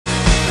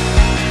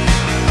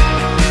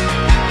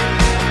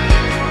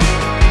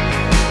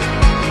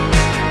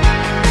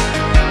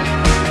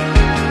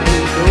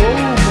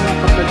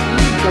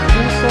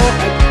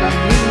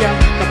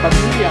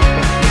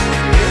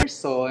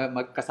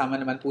kasama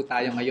naman po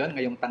tayo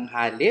ngayong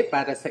tanghali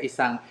para sa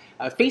isang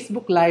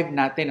Facebook Live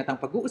natin at ang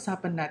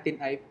pag-uusapan natin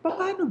ay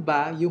paano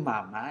ba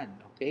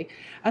yumaman? Okay?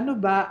 Ano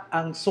ba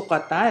ang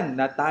sukatan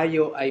na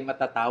tayo ay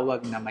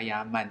matatawag na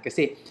mayaman?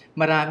 Kasi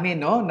marami,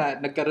 no, na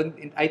nagkaroon,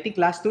 I think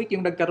last week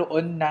yung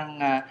nagkaroon ng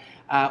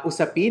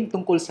usapin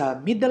tungkol sa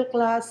middle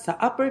class, sa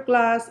upper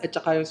class, at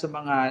saka yung sa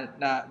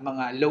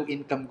mga low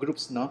income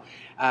groups, no?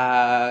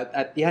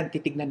 At yan,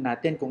 titignan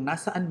natin kung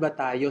nasaan ba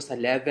tayo sa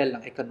level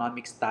ng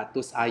economic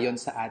status ayon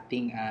sa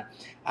ating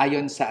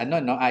ayon sa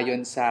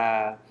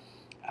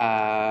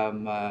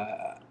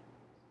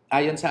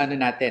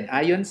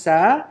ayon sa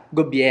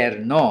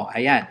gobyerno.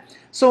 Ayan.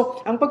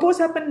 So, ang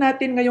pag-uusapan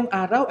natin ngayong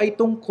araw ay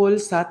tungkol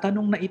sa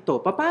tanong na ito.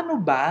 Paano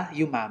ba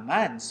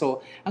yumaman?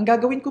 So, ang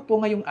gagawin ko po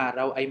ngayong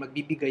araw ay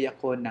magbibigay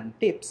ako ng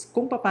tips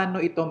kung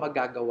paano ito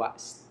magagawa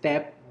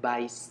step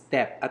by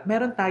step. At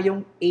meron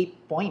tayong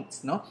 8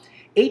 points, no?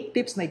 8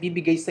 tips na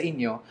ibibigay sa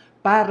inyo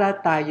para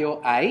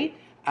tayo ay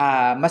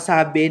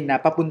masabi na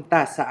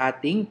papunta sa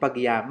ating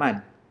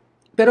pagyaman.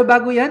 Pero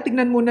bago yan,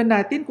 tignan muna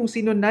natin kung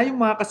sino na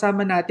yung mga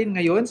kasama natin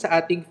ngayon sa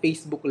ating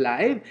Facebook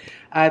Live.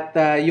 At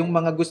yung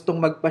mga gustong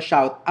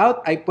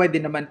magpa-shoutout ay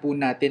pwede naman po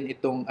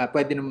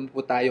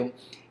tayong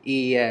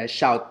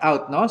i-shout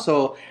out, no?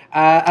 So,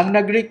 ang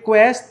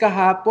nag-request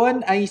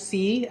kahapon ay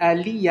si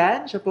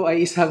Lian. Siya po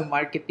ay isang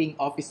marketing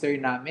officer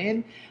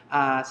namin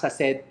sa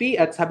SEDPI.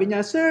 At sabi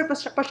niya, sir,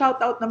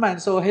 pa-shout out naman.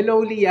 So,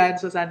 hello Lian.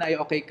 So, sana ay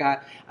okay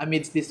ka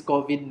amidst this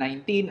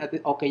COVID-19 at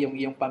okay yung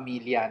iyong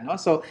pamilya, no?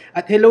 So,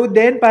 at hello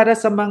din para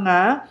sa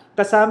mga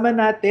kasama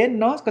natin,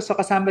 no? So,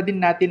 kasama din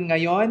natin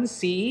ngayon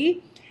si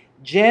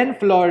Jen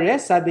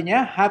Flores. Sabi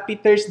niya, happy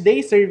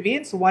Thursday, Sir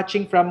Vince,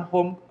 watching from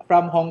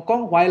Hong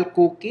Kong while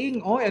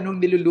cooking. Oh, anong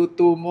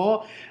niluluto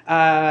mo,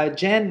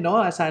 Jen,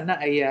 no? Sana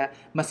ay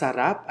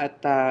masarap at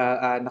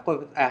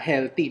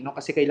healthy, no?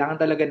 Kasi kailangan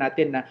talaga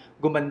natin na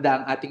gumanda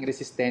ang ating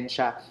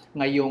resistensya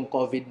ngayong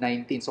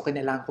COVID-19. So,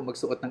 kailangan ko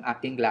magsuot ng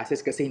aking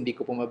glasses kasi hindi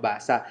ko po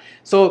mabasa.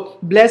 So,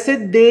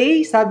 blessed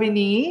day, sabi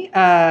ni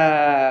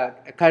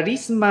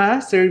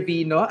Charisma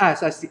Servino, at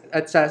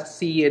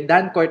si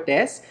Dan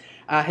Cortez.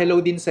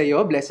 Hello din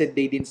sa'yo. Blessed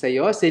day din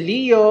sa'yo. Si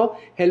Leo,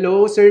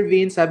 hello, Sir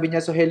Vin. Sabi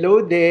niya, so hello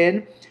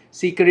din.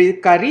 Si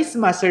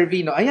Charisma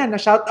Servino. Ayan,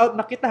 na-shoutout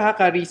na kita ha,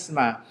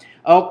 Charisma.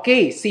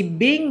 Okay, si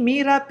Bing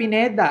Mira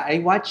Pineda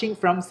ay watching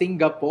from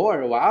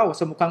Singapore. Wow,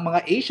 so mukhang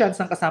mga Asians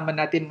ang kasama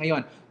natin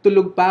ngayon.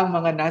 Tulog pa ang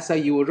mga nasa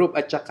Europe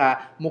at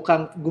saka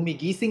mukhang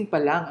gumigising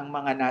pa lang ang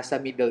mga nasa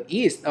Middle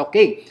East.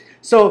 Okay,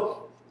 so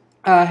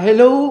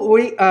hello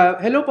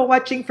po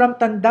watching from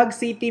Tandag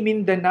City,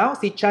 Mindanao,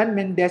 si Chan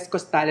Mendez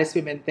Costales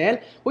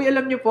Pimentel. Uy,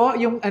 alam niyo po,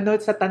 yung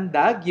sa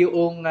Tandag,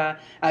 yung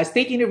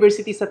State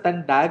University sa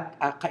Tandag,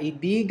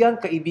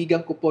 kaibigan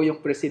ko po yung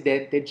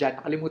presidente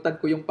dyan. Nakalimutan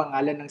ko yung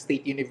pangalan ng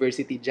State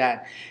University dyan.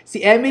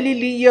 Si Emily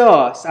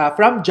Leo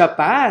from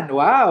Japan.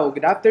 Wow,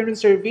 good afternoon,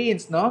 Sir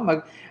Vince, no?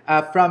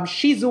 From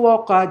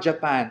Shizuoka,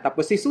 Japan.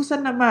 Tapos si Susan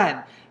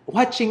naman,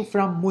 watching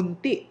from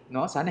Munti,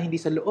 no? Sana hindi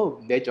sa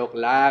loob. Hindi, joke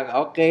lang.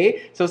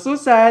 Okay. So,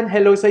 Susan,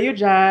 hello sa iyo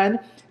dyan.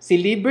 Si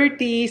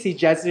Liberty, si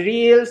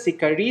Jazreel, si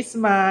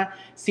Charisma,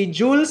 si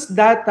Jules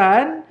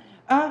Datan.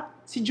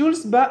 Si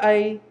Jules ba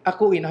ay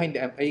ako? Hindi,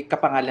 ay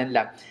kapangalan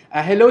lang.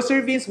 Hello,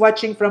 Sir Vince,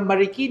 watching from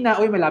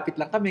Marikina. Uy, malapit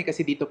lang kami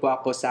kasi dito po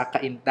ako sa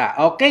Cainta.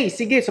 Okay,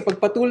 sige. So,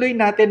 pagpatuloy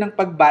natin ng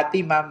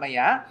pagbati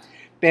mamaya.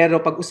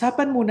 Pero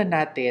pag-usapan muna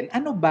natin,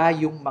 ano ba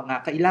yung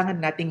mga kailangan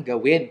nating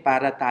gawin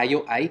para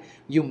tayo ay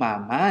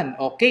yumaman?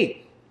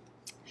 Okay.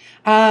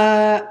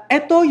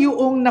 Ito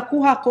yung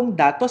nakuha kong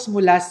datos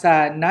mula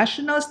sa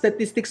National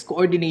Statistics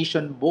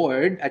Coordination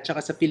Board at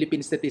saka sa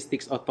Philippine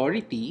Statistics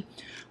Authority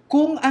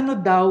kung ano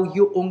daw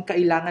yung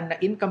kailangan na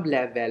income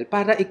level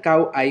para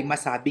ikaw ay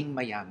masabing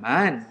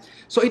mayaman.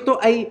 So ito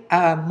ay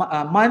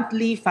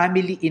monthly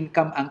family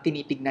income ang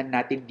tinitignan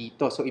natin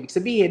dito. So ibig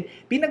sabihin,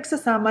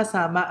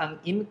 pinagsasama-sama ang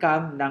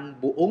income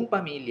ng buong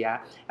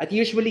pamilya at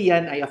usually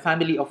yan ay a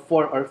family of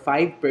 4 or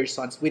 5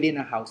 persons within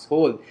a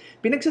household.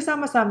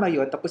 Pinagsasama-sama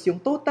yon, tapos yung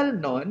total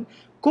nun,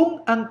 kung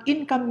ang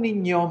income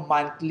ninyo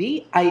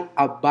monthly ay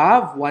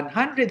above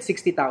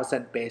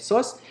 160,000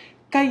 pesos,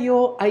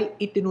 kayo ay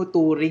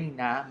itinuturing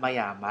na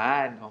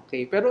mayaman.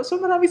 Okay? Pero so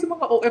marami sa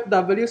mga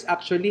OFWs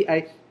actually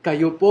ay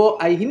kayo po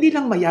ay hindi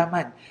lang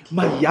mayaman,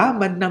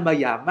 mayaman na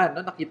mayaman.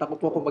 No? Nakita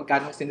ko po kung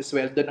magkano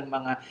sinusweldo ng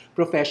mga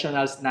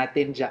professionals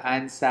natin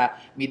dyan sa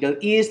Middle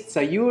East,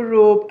 sa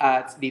Europe,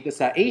 at dito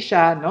sa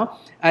Asia. No?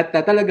 At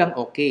talagang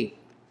okay.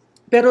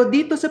 Pero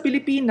dito sa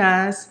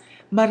Pilipinas,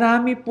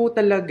 marami po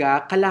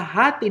talaga,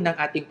 kalahati ng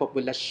ating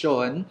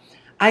populasyon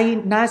ay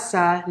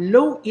nasa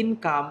low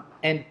income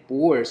and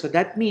poor. So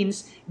that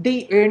means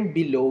they earn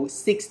below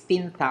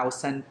 16,000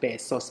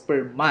 pesos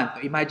per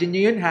month. Imagine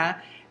nyo yun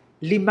ha,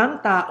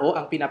 5 tao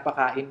ang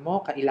pinapakain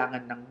mo,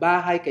 kailangan ng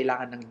bahay,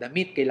 kailangan ng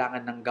damit,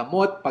 kailangan ng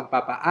gamot,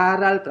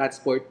 pagpapaaral,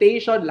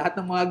 transportation,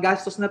 lahat ng mga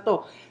gastos na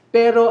to.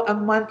 Pero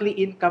ang monthly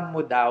income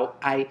mo daw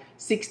ay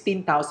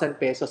 16,000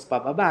 pesos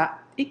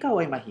pababa.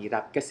 ikaw ay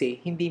mahirap kasi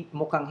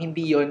mukhang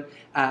hindi yon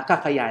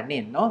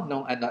kakayanin, no?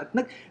 At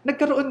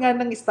nagkaroon nga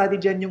ng study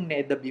diyan yung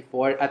NEDA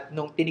before, at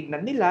nung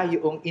tinignan nila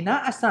yung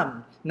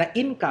inaasam na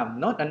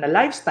income, no, na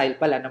lifestyle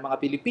pala ng mga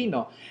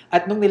Pilipino,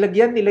 at nung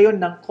nilagyan nila yon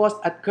ng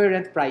cost at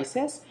current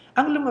prices,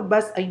 ang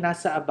lumabas ay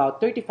nasa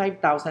about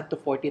 35,000 to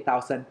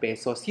 40,000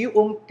 pesos,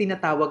 yung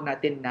tinatawag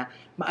natin na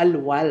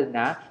maalwal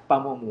na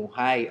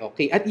pamumuhay.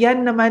 Okay? At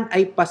yan naman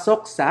ay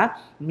pasok sa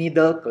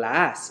middle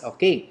class.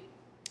 Okay?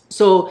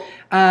 So,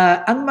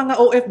 ang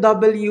mga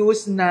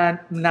OFWs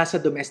na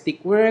nasa domestic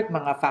work,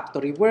 mga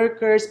factory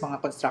workers, mga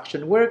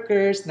construction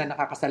workers na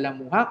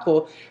nakakasalamuha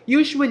ko,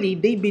 usually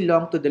they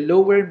belong to the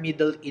lower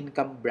middle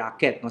income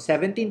bracket, no?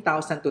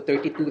 17,000 to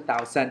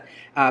 32,000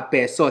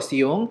 pesos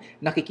yung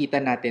nakikita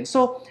natin.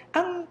 So,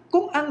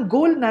 kung ang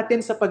goal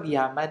natin sa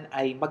pagyaman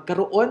ay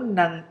magkaroon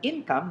ng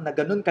income na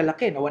ganun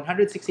kalaki, na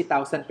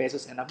 160,000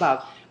 pesos and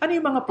above, ano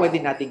yung mga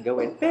pwede nating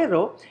gawin?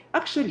 Pero,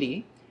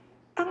 actually,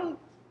 ang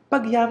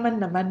pagyaman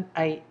naman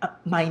ay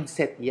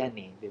mindset yan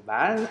di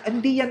ba?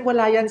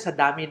 Wala yan sa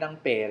dami ng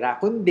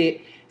pera, kundi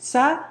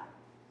sa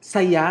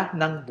saya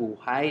ng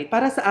buhay.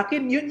 Para sa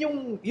akin, yun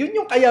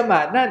yung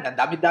kayamanan. Ang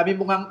dami-dami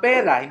mo ngang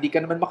pera, hindi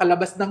ka naman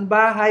makalabas ng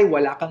bahay,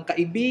 wala kang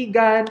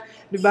kaibigan,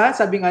 di ba?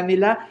 Sabi nga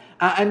nila,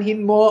 aanhin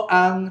mo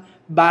ang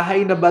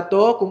bahay na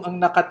bato kung ang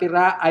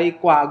nakatira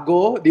ay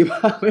kwago, di ba?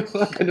 May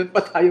mga ganun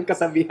pa tayong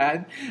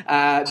kasabihan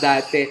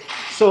dati.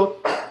 So,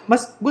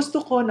 mas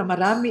gusto ko na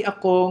marami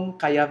akong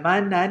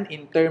kayamanan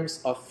in terms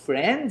of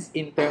friends,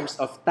 in terms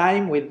of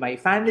time with my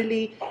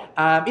family,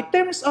 in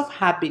terms of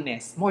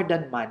happiness, more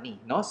than money,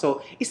 no?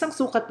 So, isang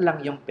sukat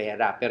lang yung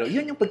pera. Pero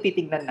yun yung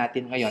pagtitignan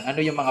natin ngayon. Ano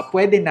yung mga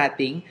pwede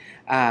nating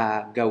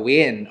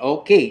gawin?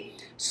 Okay.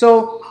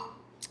 So,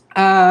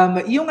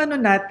 yung ano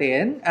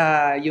natin,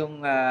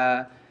 yung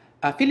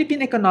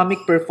Philippine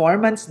economic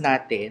performance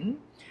natin,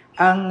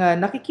 ang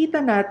nakikita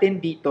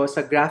natin dito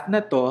sa graph na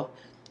to,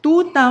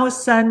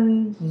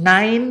 2009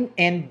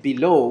 and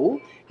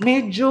below,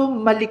 medyo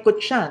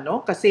malikot siya,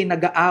 no? Kasi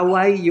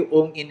nag-aaway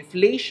yung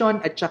inflation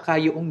at saka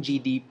yung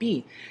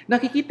GDP.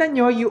 Nakikita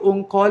nyo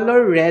yung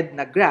color red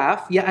na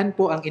graph, yan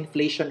po ang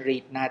inflation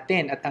rate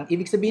natin. At ang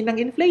ibig sabihin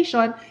ng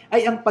inflation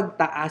ay ang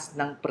pagtaas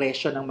ng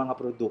presyo ng mga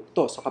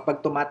produkto. So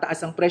kapag tumataas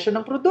ang presyo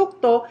ng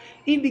produkto,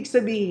 ibig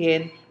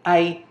sabihin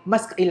ay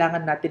mas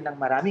kailangan natin ng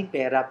maraming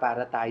pera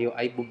para tayo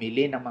ay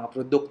bumili ng mga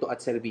produkto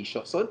at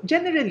serbisyo. So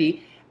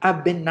generally, a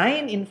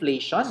benign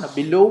inflation na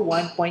below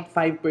 1.5%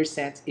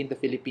 in the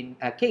Philippine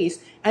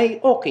case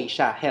ay okay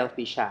siya,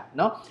 healthy siya,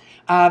 no?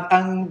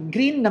 Ang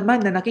green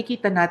naman na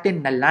nakikita natin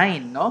na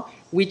line, no,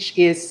 which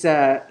is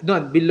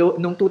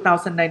nung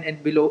 2009 and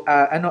below,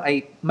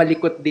 ay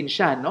malikot din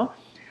siya, no?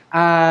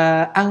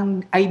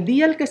 Ang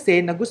ideal kasi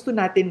na gusto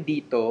natin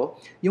dito,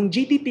 yung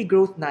GDP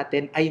growth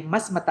natin ay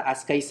mas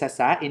mataas kaysa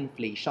sa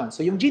inflation.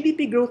 So yung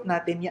GDP growth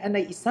natin, yan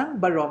ay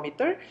isang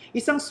barometer,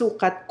 isang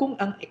sukat kung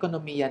ang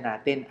ekonomiya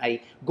natin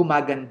ay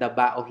gumaganda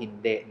ba o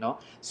hindi, no?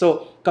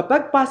 So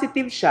kapag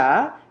positive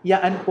siya,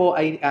 yan po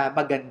ay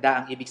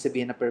maganda ang ibig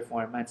sabihin na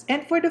performance.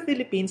 And for the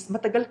Philippines,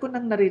 matagal ko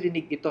nang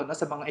naririnig ito, no,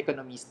 sa mga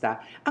ekonomista,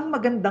 ang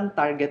magandang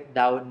target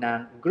daw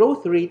ng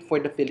growth rate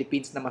for the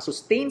Philippines na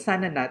masustain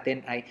sana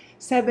natin ay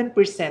 7%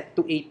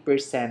 to 8%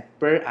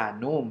 per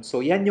annum.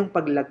 So yan yung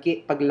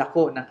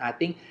paglako ng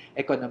ating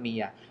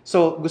ekonomiya.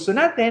 So gusto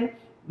natin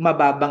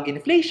mababang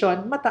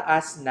inflation,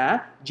 mataas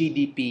na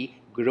GDP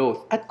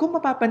growth. At kung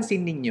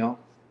mapapansin ninyo,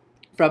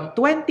 from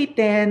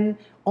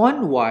 2010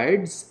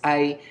 onwards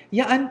ay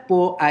yan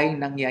po ay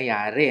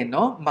nangyayari,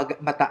 no?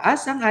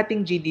 Mataas ang ating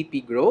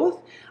GDP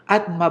growth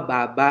at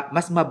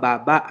mas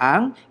mababa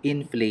ang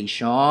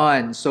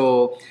inflation.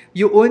 So,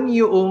 yun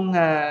yung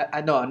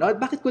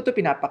bakit ko 'to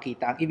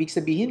pinapakita? Ang ibig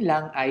sabihin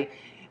lang ay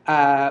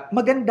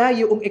maganda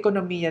yung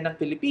ekonomiya ng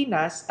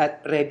Pilipinas at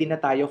ready na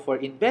tayo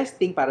for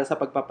investing para sa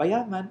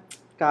pagpapayaman.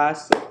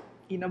 Kaso,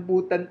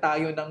 inabutan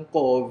tayo ng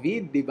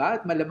COVID, di ba?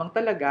 At malamang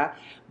talaga,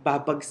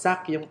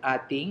 babagsak yung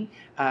ating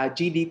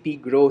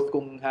GDP growth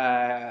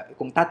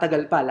kung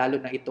tatagal pa, lalo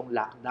na itong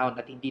lockdown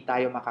at hindi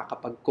tayo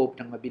makakapag-cope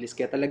ng mabilis.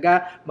 Kaya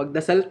talaga,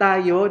 magdasal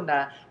tayo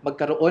na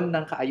magkaroon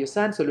ng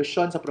kaayusan,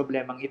 solusyon sa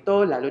problemang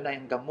ito, lalo na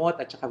yung gamot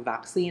at saka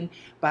vaccine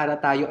para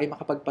tayo ay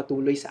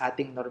makapagpatuloy sa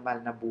ating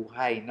normal na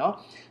buhay,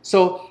 no?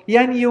 So,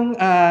 yan yung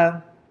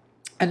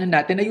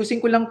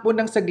ayusin ko lang po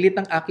ng saglit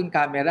ang aking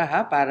camera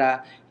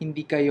para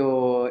hindi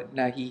kayo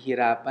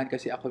nahihirapan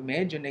kasi ako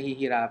medyo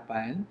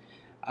nahihirapan.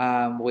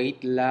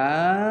 Wait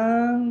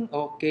lang.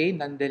 Okay,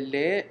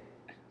 nandali.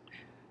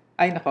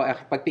 Ay, nako,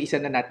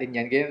 pagtiisan na natin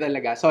yan. Ganyan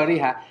talaga. Sorry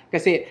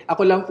kasi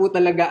ako lang po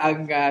talaga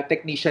ang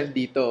technician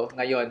dito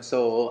ngayon.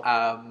 So,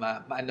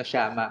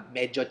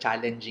 medyo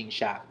challenging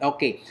siya.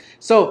 Okay.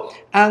 So,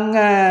 ang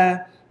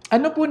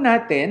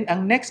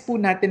next po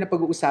natin na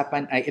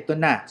pag-uusapan ay ito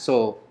na.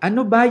 So,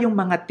 ano ba yung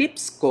mga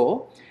tips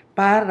ko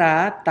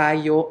para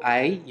tayo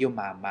ay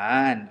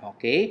yumaman.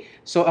 Okay?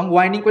 So, ang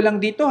warning ko lang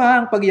dito ha,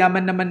 ang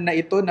pagyaman naman na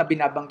ito na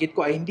binabanggit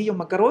ko ay hindi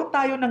yung magkaroon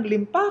tayo ng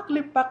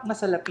limpak-limpak na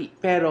salapi.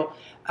 Pero,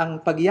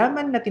 ang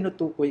pagyaman na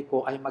tinutukoy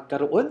ko ay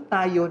magkaroon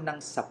tayo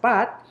ng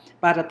sapat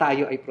para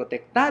tayo ay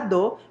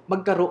protektado,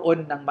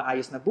 magkaroon ng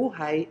maayos na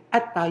buhay,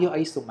 at tayo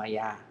ay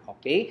sumaya.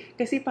 Okay?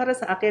 Kasi para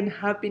sa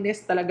akin,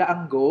 happiness talaga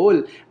ang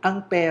goal.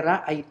 Ang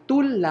pera ay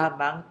tool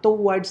lamang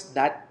towards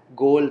that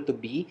goal to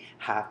be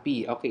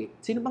happy. Okay,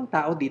 sino bang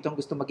tao dito ang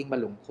gusto maging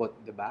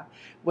malungkot, 'di ba?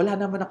 Wala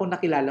naman akong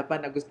nakilala pa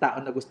na tao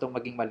na gustong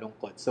maging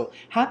malungkot. So,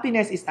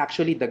 happiness is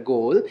actually the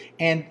goal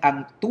and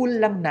ang tool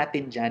lang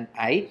natin diyan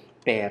ay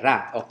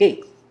pera.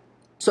 Okay.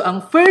 So,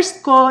 ang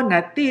first ko na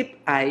tip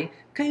ay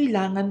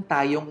kailangan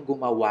tayong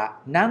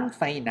gumawa ng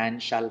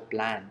financial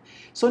plan.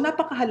 So,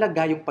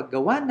 napakahalaga yung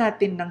paggawa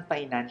natin ng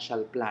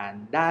financial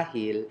plan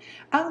dahil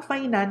ang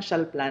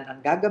financial plan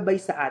ang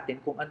gagabay sa atin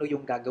kung ano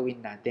yung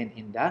gagawin natin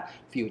in the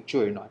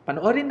future. No?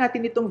 Panoorin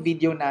natin itong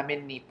video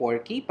namin ni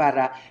Porky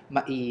para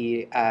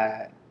ma-lay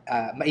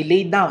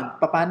down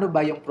paano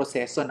ba yung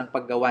proseso ng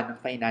paggawa ng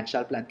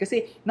financial plan.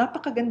 Kasi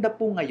napakaganda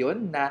po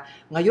ngayon na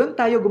ngayon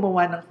tayo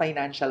gumawa ng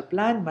financial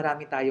plan,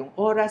 marami tayong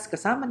oras,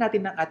 kasama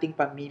natin ang ating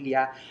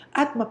pamilya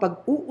at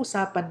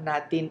mapag-uusapan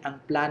natin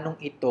ang planong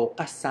ito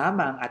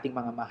kasama ang ating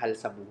mga mahal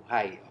sa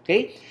buhay.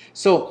 Okay?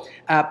 So,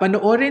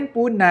 panoorin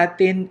po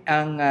natin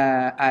ang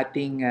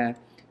ating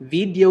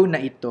video na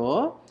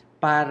ito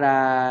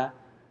para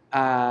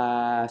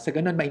sa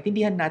ganun,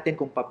 maintindihan natin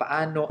kung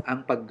paano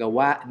ang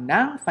paggawa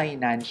ng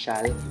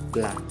financial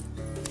plan.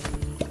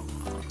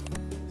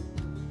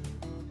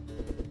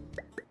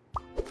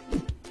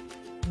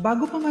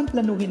 Bago pa man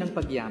planuhin ang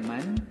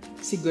pagyaman,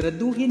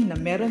 siguraduhin na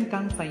meron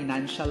kang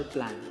financial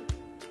plan.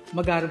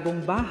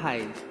 Magarbong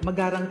bahay,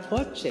 magarang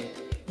kotse,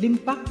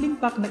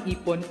 limpak-limpak na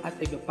ipon at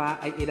iba pa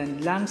ay ilan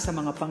lang sa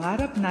mga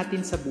pangarap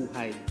natin sa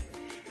buhay.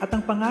 At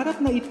ang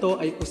pangarap na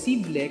ito ay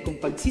posible kung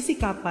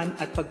pagsisikapan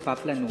at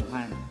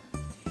pagpaplanuhan.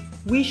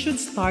 We should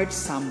start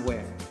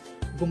somewhere.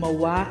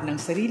 Gumawa ng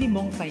sarili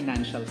mong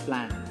financial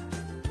plan.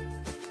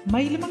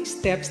 May 5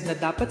 steps na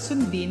dapat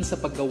sundin sa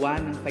paggawa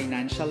ng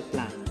financial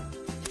plan.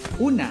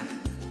 Una,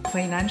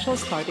 financial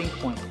starting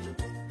point.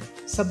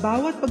 Sa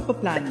bawat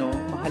pagpaplano,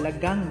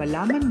 mahalagang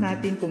malaman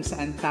natin kung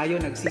saan tayo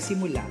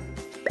nagsisimula.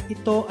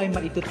 Ito ay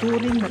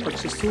maituturing na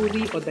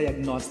pagsusuri o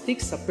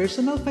diagnostic sa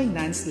personal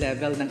finance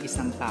level ng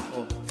isang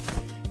tao.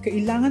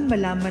 Kailangan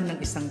malaman ng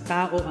isang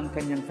tao ang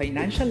kanyang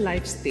financial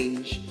life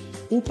stage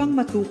upang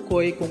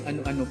matukoy kung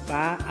ano-ano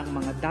pa ang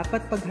mga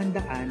dapat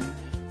paghandaan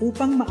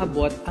upang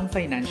maabot ang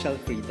financial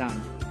freedom.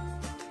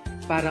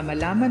 Para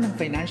malaman ang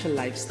financial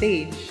life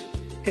stage,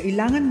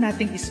 kailangan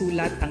nating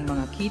isulat ang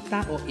mga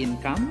kita o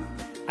income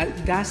at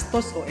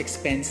gastos o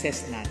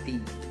expenses natin.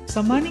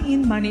 Sa money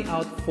in, money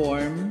out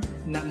form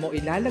na mo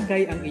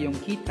ilalagay ang iyong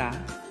kita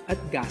at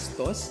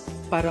gastos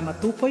para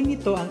matukoy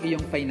nito ang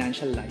iyong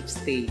financial life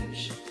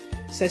stage.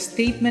 Sa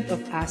Statement of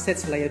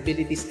Assets,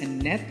 Liabilities,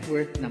 and Net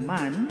Worth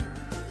naman,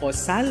 o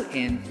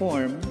SALN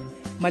form,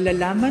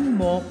 malalaman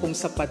mo kung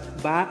sapat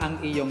ba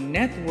ang iyong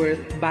net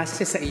worth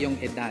base sa iyong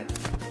edad.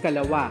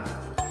 Kalawa,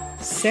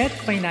 set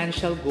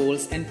financial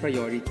goals and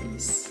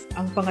priorities.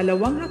 Ang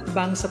pangalawang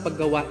hakbang sa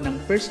paggawa ng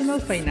personal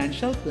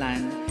financial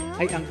plan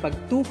ay ang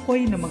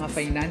pagtukoy ng mga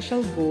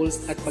financial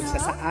goals at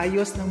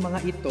pagsasaayos ng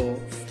mga ito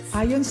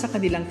ayon sa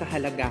kanilang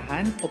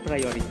kahalagahan o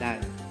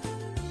prioridad.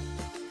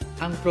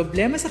 Ang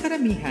problema sa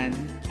karamihan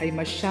ay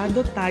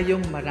masyado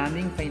tayong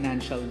maraming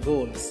financial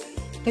goals,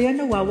 kaya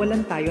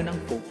nawawalan tayo ng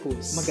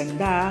focus.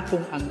 Maganda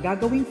kung ang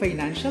gagawing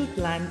financial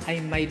plan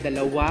ay may 2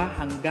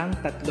 hanggang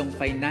 3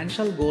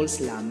 financial goals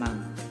lamang.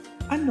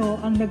 Ano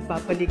ang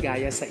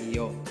nagpapaligaya sa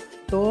iyo?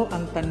 Ito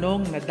ang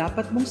tanong na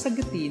dapat mong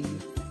sagutin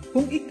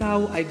kung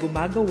ikaw ay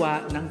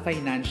gumagawa ng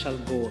financial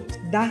goals.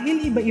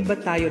 Dahil iba-iba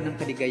tayo ng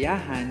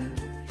kaligayahan,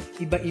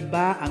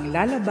 iba-iba ang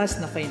lalabas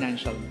na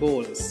financial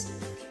goals.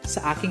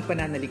 Sa aking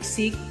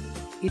pananaliksik,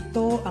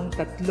 ito ang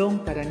 3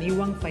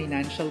 karaniwang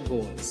financial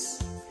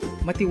goals.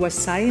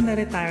 Matiwasay na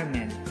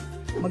retirement,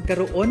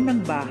 magkaroon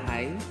ng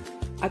bahay,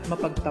 at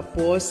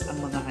mapagtapos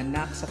ang mga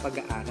anak sa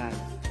pag-aaral.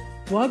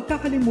 Huwag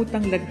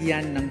kakalimutang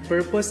lagyan ng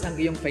purpose ang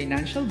iyong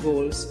financial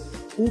goals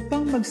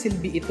upang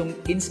magsilbi itong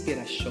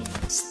inspirasyon.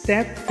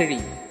 Step 3.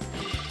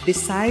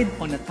 Decide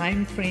on a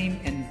time frame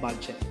and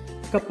budget.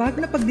 Kapag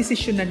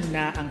napagdesisyonan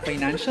na ang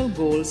financial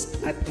goals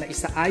at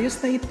naisaayos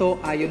na ito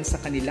ayon sa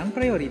kanilang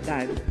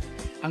prioridad,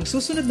 ang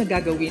susunod na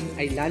gagawin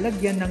ay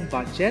lalagyan ng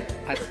budget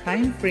at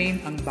time frame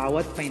ang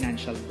bawat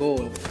financial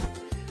goal.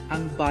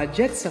 Ang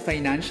budget sa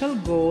financial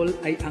goal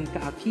ay ang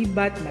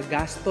kaakibat na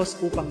gastos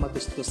upang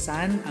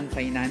matustusan ang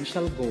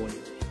financial goal.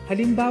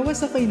 Halimbawa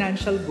sa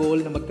financial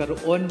goal na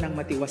magkaroon ng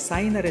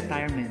matiwasay na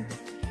retirement,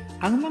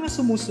 ang mga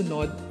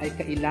sumusunod ay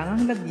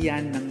kailangang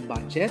lagyan ng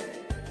budget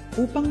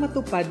upang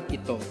matupad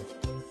ito.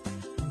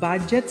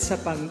 Budget sa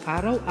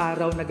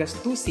pang-araw-araw na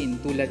gastusin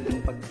tulad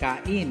ng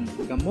pagkain,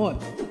 gamot,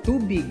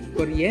 tubig,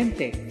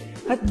 kuryente,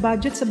 at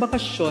budget sa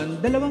bakasyon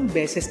 2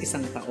 beses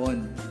isang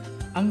taon.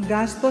 Ang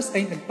gastos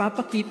ay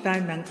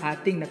nagpapakita ng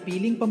ating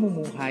napiling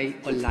pamumuhay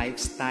o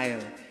lifestyle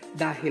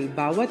dahil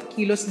bawat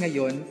kilos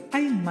ngayon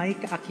ay may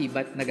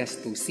kaakibat na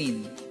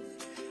gastusin.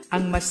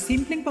 Ang mas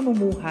simpleng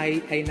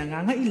pamumuhay ay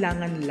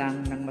nangangailangan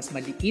lang ng mas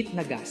maliit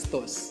na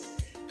gastos.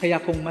 Kaya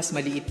kung mas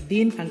maliit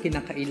din ang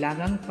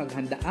kinakailangang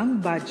paghandaang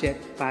budget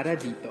para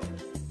dito.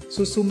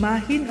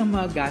 Susumahin ang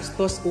mga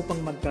gastos upang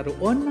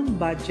magkaroon ng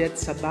budget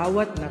sa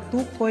bawat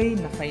natukoy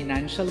na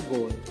financial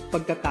goal.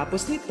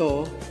 Pagkatapos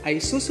nito ay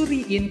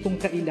susuriin kung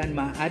kailan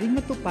maaaring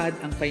matupad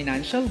ang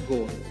financial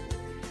goal.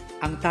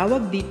 Ang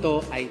tawag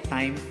dito ay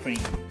time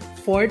frame.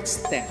 Fourth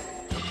step,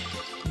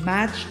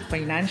 match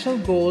financial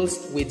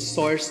goals with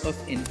source of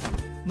income.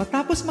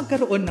 Matapos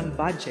magkaroon ng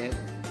budget,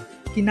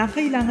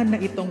 kinakailangan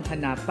na itong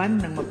hanapan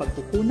ng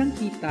mapagkukunang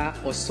kita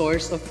o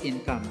source of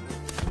income.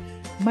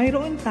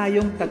 Mayroon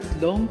tayong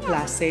tatlong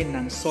klase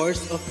ng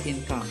source of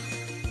income.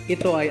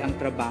 Ito ay ang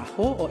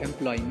trabaho o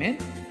employment,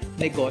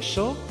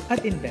 negosyo,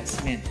 at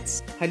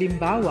investments.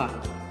 Halimbawa,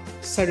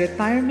 sa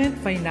retirement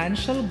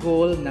financial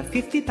goal na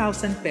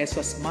 50,000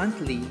 pesos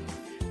monthly,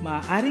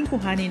 maaaring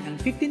kuhanin ang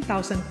 15,000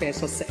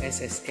 pesos sa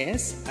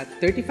SSS at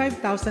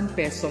 35,000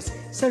 pesos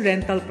sa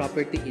rental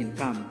property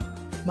income.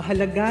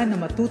 Mahalaga na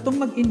matutong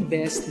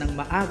mag-invest ng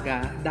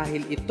maaga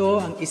dahil ito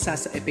ang isa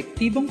sa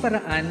epektibong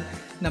paraan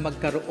na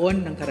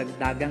magkaroon ng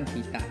karagdagang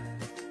kita.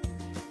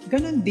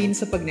 Ganon din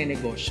sa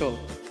pagnenegosyo.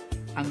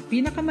 Ang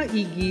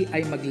pinakamaigi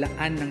ay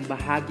maglaan ng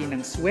bahagi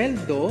ng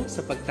sweldo sa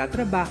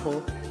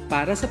pagtatrabaho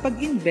para sa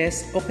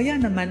pag-invest o kaya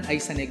naman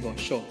ay sa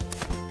negosyo.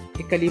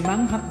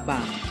 Ikalimang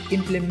hakbang,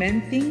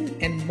 implementing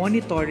and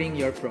monitoring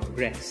your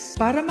progress.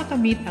 Para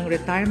makamit ang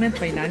retirement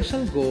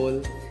financial goal,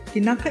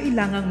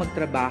 kinakailangang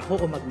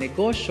magtrabaho o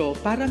magnegosyo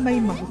para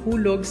may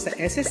mahuhulog sa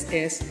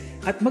SSS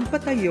at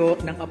magpatayo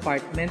ng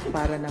apartment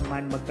para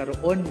naman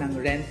magkaroon ng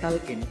rental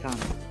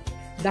income.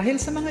 Dahil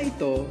sa mga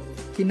ito,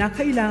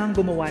 kinakailangang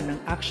gumawa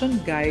ng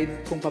action guide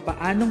kung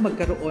papaanong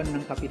magkaroon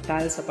ng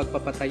kapital sa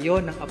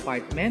pagpapatayo ng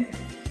apartment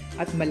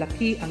at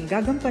malaki ang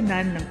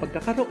gagampanan ng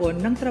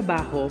pagkakaroon ng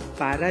trabaho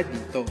para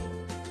dito.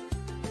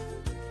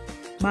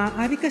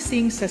 Maaari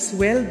kasing sa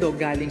sweldo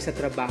galing sa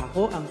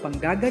trabaho ang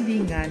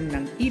panggagalingan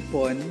ng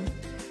ipon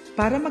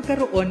para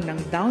magkaroon ng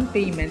down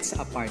payment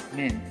sa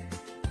apartment.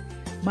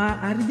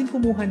 Maaari din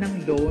kumuha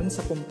ng loan sa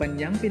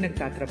kumpanyang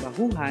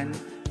pinagtatrabahuhan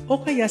o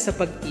kaya sa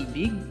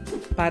Pag-IBIG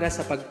para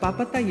sa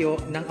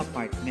pagpapatayo ng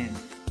apartment.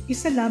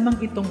 Isa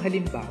lamang itong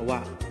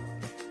halimbawa.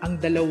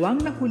 Ang dalawang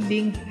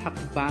nahuling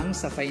hakbang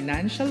sa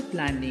financial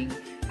planning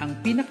ang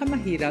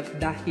pinakamahirap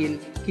dahil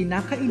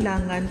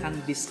kinakailangan ang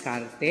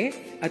diskarte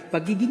at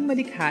pagiging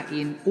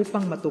malikhain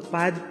upang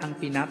matupad ang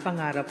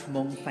pinapangarap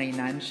mong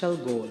financial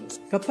goals.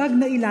 Kapag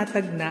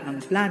nailatag na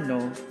ang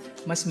plano,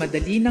 mas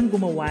madali nang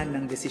gumawa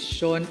ng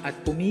desisyon at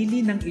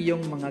pumili ng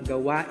iyong mga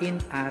gawain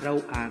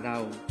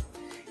araw-araw.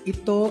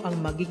 Ito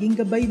ang magiging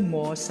gabay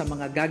mo sa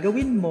mga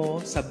gagawin mo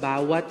sa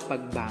bawat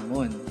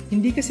pagbangon.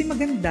 Hindi kasi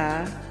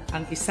maganda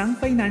ang isang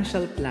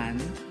financial plan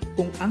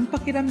kung ang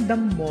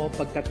pakiramdam mo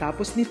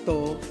pagkatapos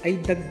nito ay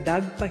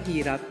dagdag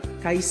pahirap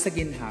kaysa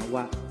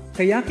ginhawa.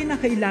 Kaya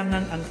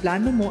kinakailangang ang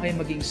plano mo ay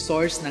maging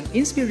source ng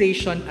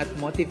inspiration at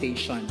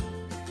motivation.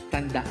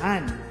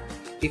 Tandaan,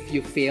 if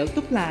you fail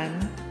to plan,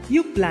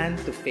 you plan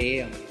to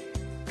fail.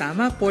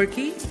 Tama,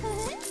 Porky?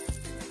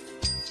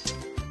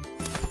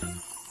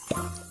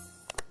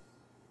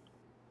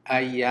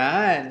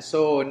 Ayan.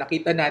 So,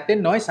 nakita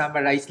natin, no?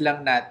 Summarize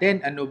lang natin.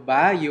 Ano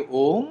ba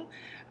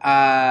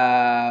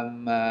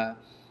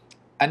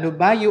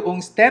yung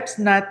steps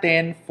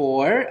natin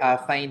for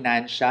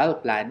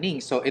financial planning?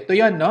 So, ito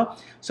yon, no?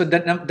 So,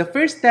 the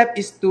first step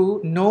is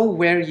to know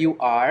where you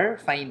are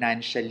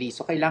financially.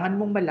 So, kailangan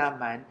mong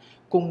malaman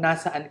kung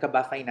nasaan ka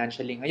ba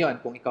financially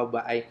ngayon. Kung ikaw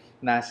ba ay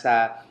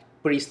nasa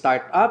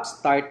pre-startup,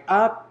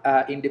 startup,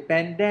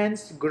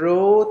 independence,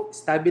 growth,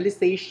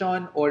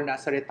 stabilization, or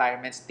nasa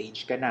retirement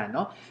stage ka na,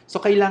 no?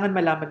 So, kailangan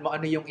malaman mo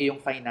ano yung iyong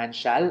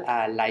financial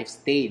life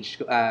stage.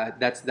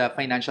 That's the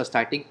financial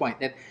starting point.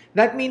 And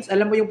that means,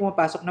 alam mo yung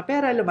pumapasok na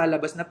pera,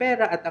 lumalabas na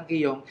pera, at ang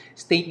iyong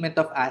statement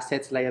of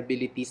assets,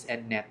 liabilities,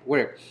 and net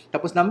worth.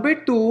 Tapos, number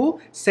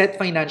 2, set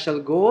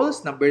financial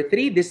goals. Number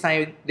 3,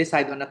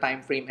 decide on a time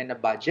frame and a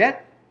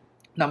budget.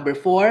 Number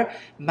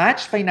 4,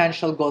 match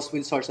financial goals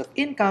with source of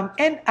income.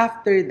 And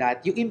after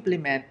that, you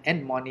implement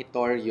and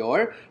monitor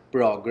your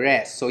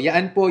progress. So,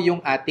 yan po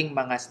yung ating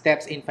mga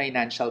steps in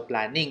financial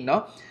planning,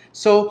 no?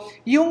 So,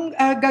 yung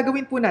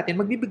gagawin po natin,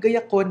 magbibigay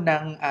ako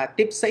ng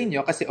tips sa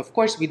inyo kasi of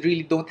course, we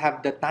really don't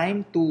have the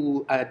time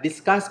to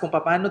discuss kung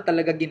paano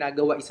talaga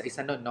ginagawa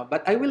isa-isa nun, no?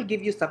 But I will give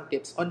you some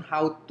tips on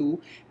how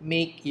to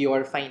make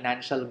your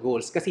financial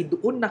goals kasi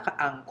doon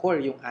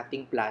naka-anchor yung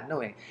ating plano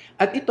eh.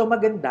 At ito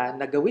maganda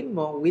na gawin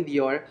mo with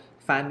your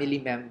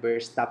family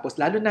members. Tapos,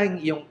 lalo na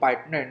yung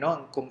partner,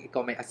 no? Kung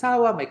ikaw may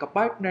asawa, may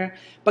kapartner,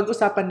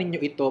 pag-usapan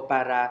ninyo ito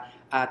para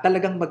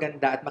talagang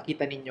maganda at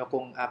makita ninyo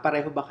kung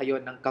pareho ba kayo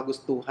ng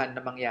kagustuhan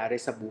na mangyari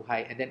sa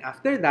buhay. And then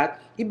after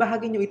that,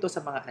 ibahagi nyo ito sa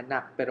mga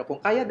anak. Pero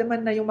kung kaya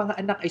naman na yung mga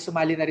anak ay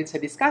sumali na rin sa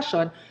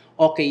discussion,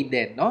 okay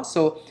din, no?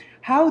 So,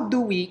 how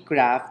do we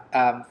craft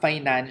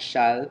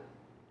the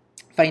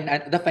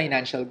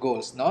financial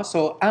goals, no?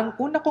 So, ang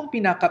una kong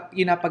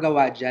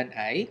pinapagawa dyan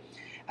ay,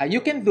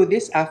 you can do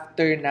this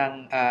after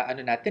ng,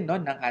 ano natin, no?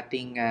 Ng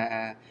ating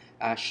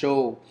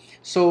show.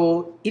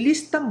 So,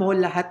 ilista mo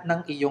lahat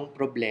ng iyong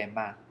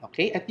problema,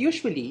 okay? At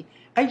usually,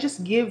 I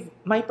just give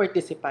my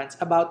participants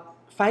about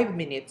 5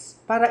 minutes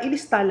para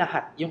ilista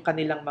lahat yung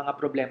kanilang mga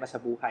problema sa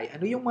buhay.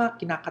 Ano yung mga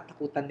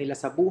kinakatakutan nila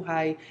sa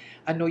buhay?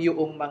 Ano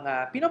yung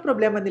mga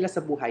pinoproblema nila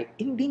sa buhay?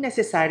 Hindi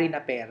necessary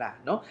na pera,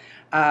 no?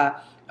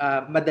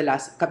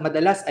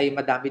 Madalas ay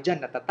madami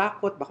dyan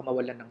natatakot, baka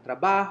mawalan ng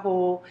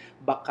trabaho,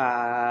 baka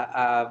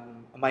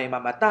may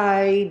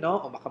mamatay,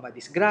 no? O baka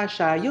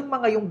madisgrasya. Yung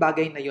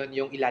bagay na yon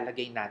yung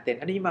ilalagay natin.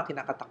 Ano yung mga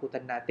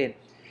kinakatakutan natin?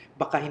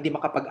 Baka hindi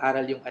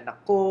makapag-aral yung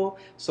anak ko.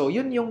 So,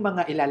 yun yung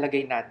mga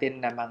ilalagay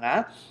natin na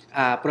mga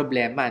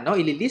problema, no?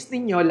 Ililist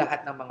ninyo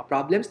lahat ng mga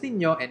problems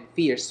ninyo and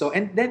fears. So,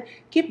 and then,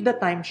 keep the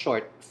time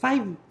short.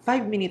 5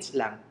 minutes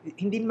lang.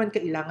 Hindi naman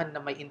kailangan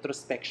na may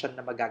introspection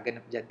na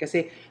magaganap dyan.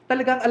 Kasi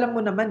talagang alam mo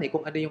naman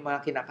kung ano yung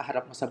mga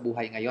kinakaharap mo sa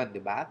buhay ngayon,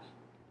 di ba?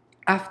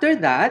 After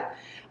that,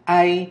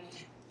 ay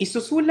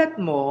isusulat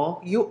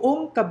mo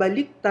yung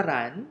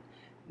kabaliktaran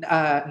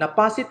na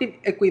positive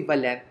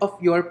equivalent of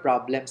your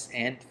problems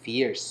and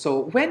fears.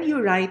 So, when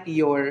you write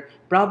your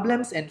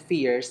problems and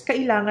fears,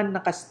 kailangan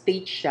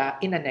nakastate siya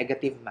in a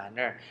negative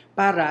manner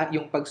para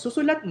yung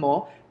pagsusulat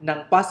mo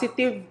ng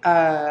positive,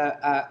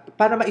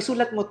 para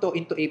maisulat mo to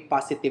into a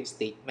positive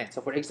statement.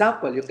 So, for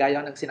example, yung gaya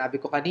ng sinabi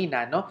ko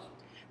kanina, no?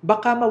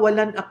 Baka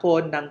mawalan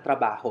ako ng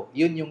trabaho.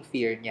 Yun yung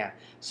fear niya.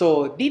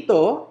 So,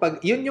 dito,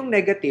 pag yun yung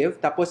negative,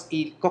 tapos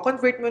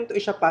i-convert mo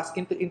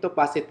into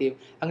positive,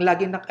 ang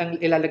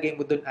ilalagay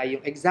mo dun ay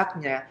yung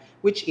exact niya,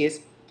 which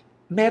is,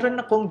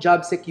 meron akong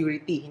job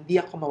security, hindi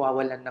ako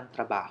mawawalan ng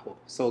trabaho.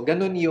 So,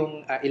 ganun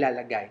yung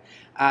ilalagay.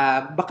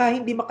 Baka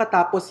hindi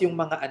makatapos yung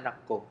mga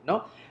anak ko,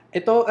 no?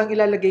 Ito, ang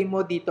ilalagay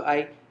mo dito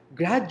ay,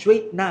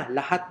 graduate na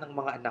lahat ng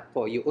mga anak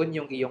ko. Yun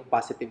yung iyong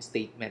positive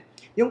statement.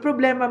 Yung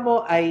problema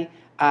mo ay,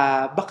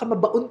 baka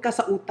mabaon ka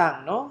sa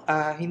utang, no?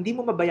 Hindi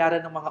mo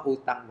mabayaran ng mga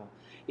utang mo.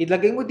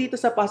 Ilagay mo dito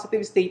sa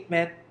positive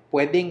statement,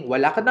 pwedeng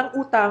wala ka ng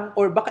utang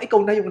or baka ikaw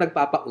na yung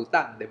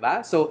nagpapautang, di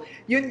ba? So,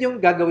 yun yung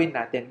gagawin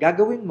natin.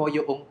 Gagawin mo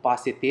yung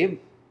positive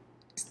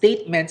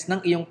statements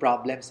ng iyong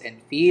problems and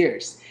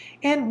fears.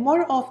 And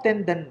more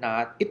often than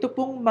not, ito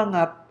pong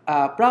mga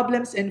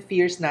problems and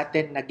fears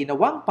natin na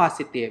ginawang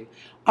positive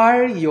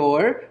are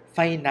your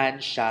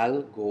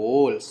financial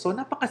goals. So,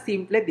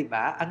 napakasimple, di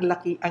ba?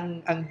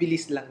 Ang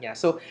bilis lang niya.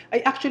 So,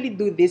 I actually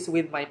do this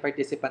with my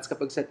participants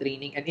kapag sa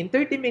training. And in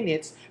 30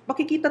 minutes,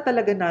 makikita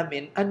talaga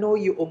namin ano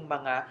yung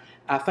mga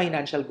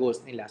financial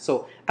goals nila.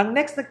 So, ang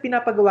next na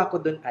pinapagawa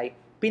ko dun ay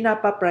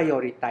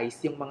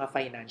pinapa-prioritize yung mga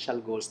financial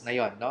goals na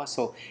yon, no?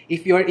 So,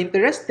 if you're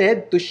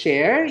interested to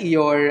share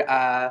your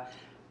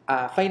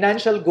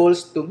financial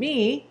goals to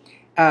me,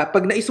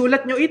 pag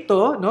naisulat nyo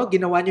ito, no,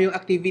 ginawa nyo yung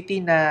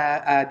activity na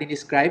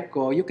dinescribe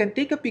ko, you can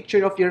take a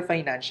picture of your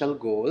financial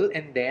goal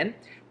and then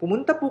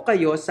pumunta po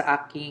kayo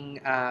sa aking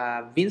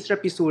Vince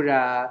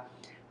Rapisura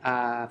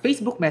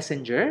Facebook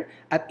Messenger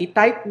at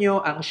i-type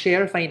nyo ang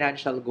share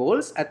financial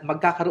goals at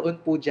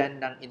magkakaroon po dyan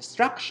ng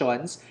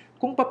instructions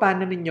kung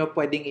paano ninyo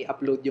pwedeng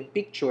i-upload yung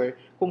picture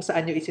kung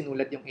saan nyo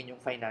isinulat yung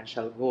inyong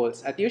financial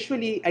goals. At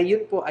usually,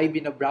 ayun po ay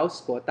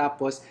binabrowse ko.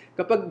 Tapos,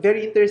 kapag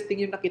very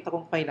interesting yung nakita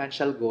kong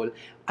financial goal,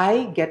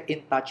 I get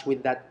in touch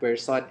with that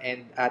person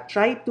and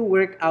try to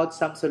work out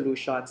some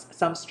solutions,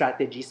 some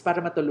strategies para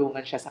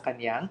matulungan siya sa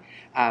kanyang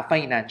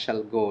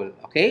financial goal.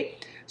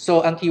 Okay? So,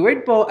 ang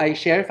keyword po ay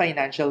share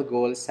financial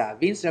goals sa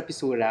Vince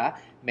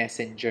Rapisura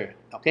Messenger.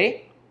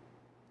 Okay?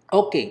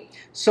 Okay.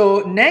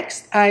 So,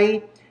 next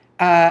ay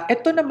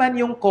ito naman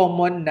yung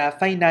common na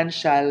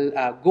financial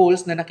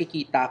goals na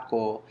nakikita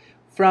ko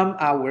from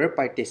our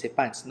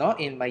participants, no?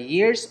 In my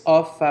years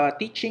of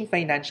teaching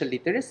financial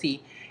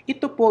literacy,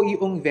 ito po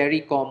yung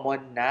very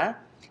common na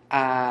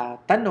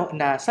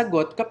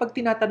sagot kapag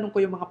tinatanong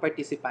ko yung mga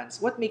participants,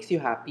 what makes you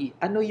happy?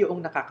 Ano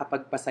yung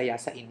nakakapagpasaya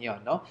sa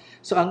inyo, no?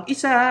 So ang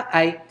isa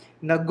ay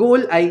na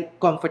goal ay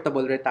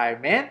comfortable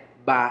retirement,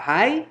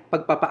 bahay,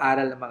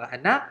 pagpapaaral ng mga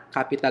anak,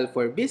 capital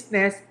for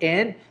business,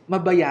 and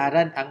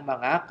mabayaran ang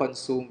mga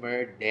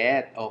consumer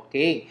debt.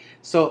 Okay.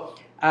 So,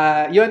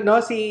 yun,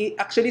 no?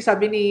 Actually,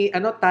 sabi ni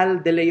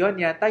Tal De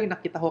Leon yata, yung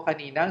nakita ko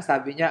kanina,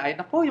 sabi niya, ay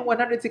nako, yung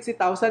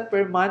 160,000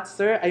 per month,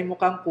 sir, ay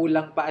mukhang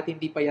kulang pa at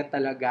hindi pa yan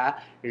talaga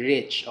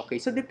rich.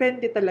 Okay. So,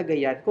 depende talaga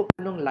yan kung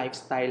anong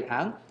lifestyle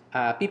ang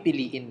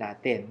pipiliin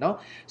natin,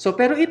 no? So,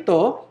 pero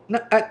ito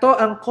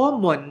ang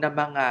common na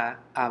mga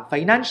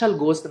financial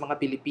goals ng mga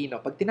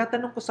Pilipino. Pag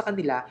tinatanong ko sa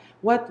kanila,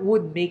 what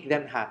would make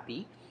them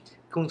happy?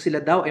 Kung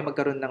sila daw ay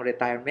magkaroon ng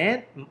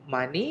retirement,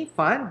 money,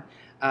 fund,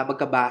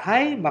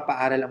 magkabahay,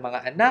 mapaaral ang mga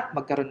anak,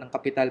 magkaroon ng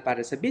kapital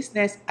para sa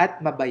business, at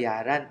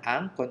mabayaran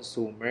ang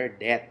consumer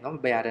debt, no?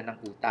 Mabayaran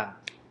ng utang.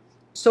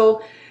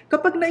 So,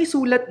 kapag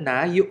naisulat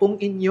na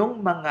yung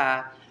inyong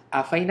mga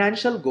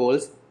financial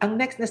goals, ang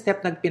next na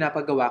step na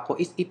pinapagawa ko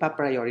is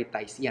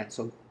ipa-prioritize yan.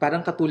 So, parang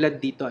katulad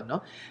dito,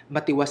 no?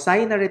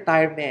 Matiwasay na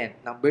retirement.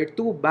 Number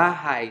 2,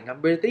 bahay.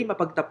 Number 3,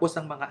 mapagtapos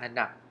ang mga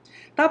anak.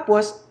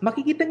 Tapos,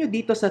 makikita nyo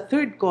dito sa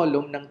third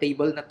column ng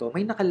table na to,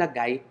 may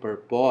nakalagay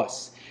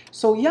purpose.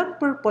 So, yung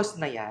purpose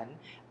na yan,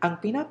 ang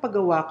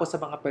pinapagawa ko sa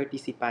mga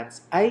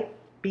participants ay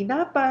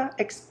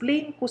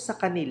pinapa-explain ko sa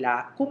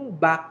kanila kung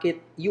bakit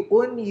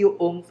yun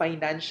yung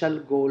financial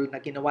goal na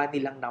ginawa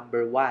nilang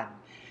number 1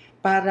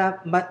 para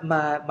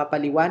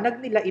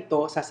mapaliwanag nila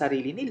ito sa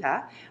sarili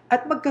nila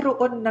at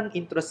magkaroon ng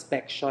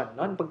introspection,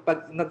 no?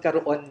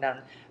 Nagkaroon ng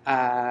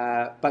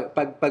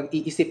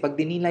pag-iisip,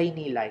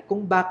 pagdinilay-nilay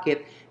kung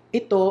bakit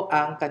ito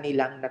ang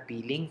kanilang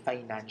napiling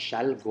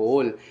financial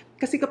goal.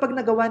 Kasi kapag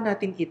nagawa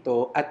natin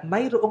ito at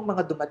mayroong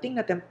mga dumating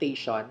na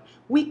temptation,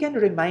 we can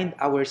remind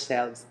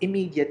ourselves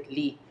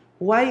immediately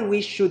why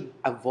we should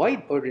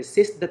avoid or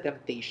resist the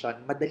temptation.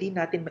 Madali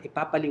natin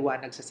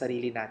maipapaliwanag sa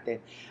sarili natin.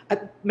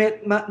 At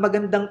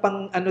magandang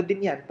pang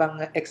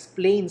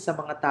explain sa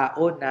mga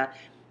tao na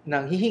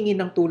nang hihingi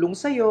ng tulong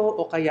sa iyo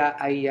o kaya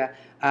ay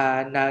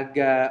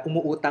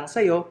umuutang sa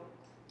iyo,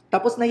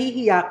 tapos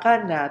nahihiya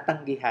ka na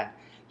tanggihan.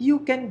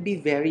 You can be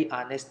very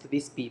honest to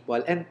these people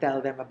and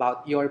tell them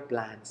about your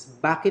plans.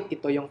 Bakit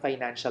ito yung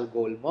financial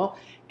goal mo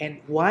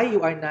and why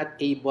you are not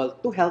able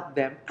to help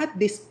them at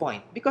this point.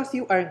 Because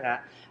you are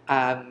nga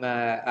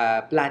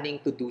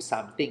planning to do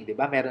something, di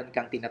ba? Meron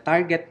kang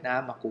tina-target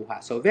na makuha.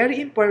 So, very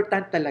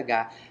important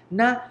talaga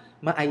na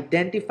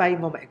ma-identify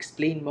mo,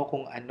 ma-explain mo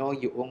kung ano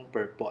yung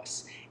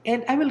purpose.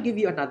 And I will give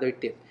you another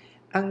tip.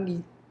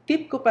 Ang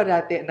tip ko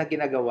parati na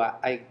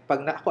ginagawa ay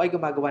pag ako ay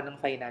gumagawa ng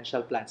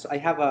financial plan. So,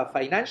 I have a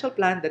financial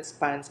plan that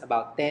spans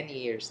about 10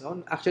 years.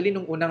 No? Actually,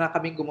 nung una nga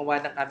kaming gumawa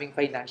ng aming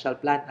financial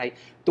plan ay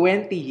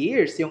 20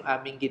 years yung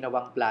aming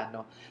ginawang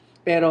plano.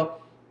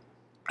 Pero,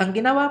 ang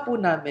ginawa po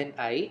namin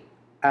ay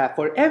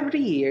for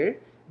every year,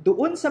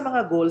 doon sa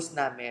mga goals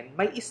namin,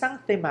 may isang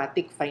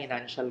thematic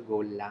financial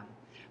goal lang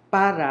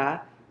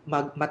para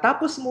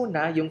matapos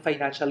muna yung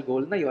financial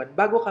goal na yon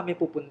bago kami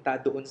pupunta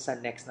doon sa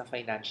next na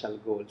financial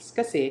goals.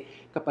 Kasi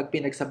kapag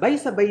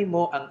pinagsabay-sabay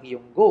mo ang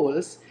iyong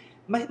goals,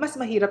 mas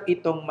mahirap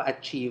itong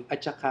ma-achieve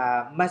at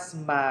saka mas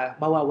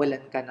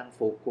mawawalan ka ng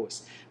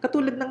focus.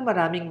 Katulad ng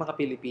maraming mga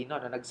Pilipino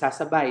na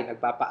nagsasabay,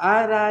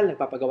 nagpapaaral,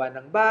 nagpapagawa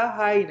ng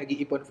bahay,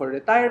 nag-iipon for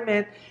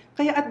retirement,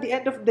 kaya at the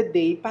end of the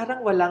day,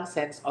 parang walang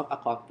sense of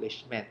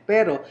accomplishment.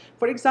 Pero,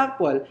 for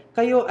example,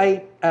 kayo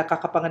ay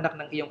kakapanganak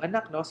ng iyong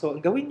anak, no? So,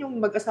 gawin yung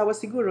mag-asawa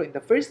siguro, in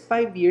the first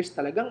 5 years,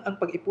 talagang ang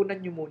pag-ipunan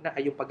nyo muna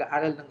ay yung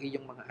pag-aaral ng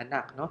iyong mga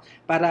anak, no?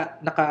 Para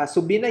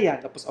nakasubi na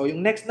yan. Tapos,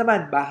 yung next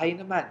naman, bahay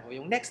naman.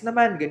 Yung next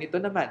naman, ganito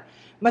naman.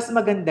 Mas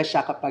maganda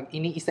siya kapag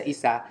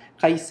iniisa-isa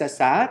kaysa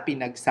sa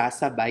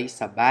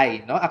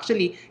pinagsasabay-sabay, no?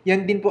 Actually,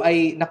 yan din po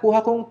ay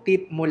nakuha kong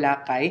tip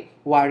mula kay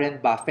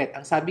Warren Buffett.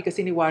 Ang sabi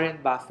kasi ni Warren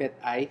Buffett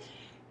ay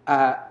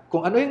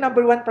kung ano yung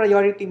number 1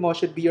 priority mo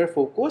should be your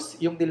focus.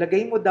 Yung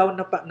nilagay mo daw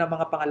na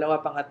mga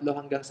pangalawa, pangatlo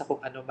hanggang sa kung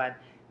ano man,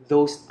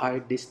 those are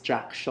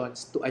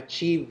distractions to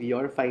achieve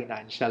your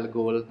financial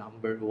goal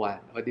number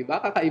 1. O, di ba?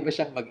 Kakaiba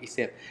siyang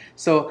mag-isip.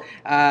 So,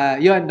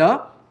 yun,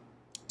 no?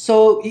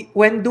 So,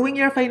 when doing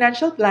your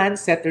financial plan,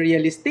 set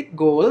realistic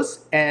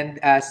goals and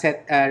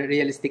set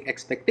realistic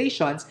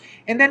expectations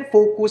and then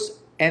focus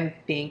and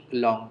think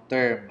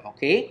long-term.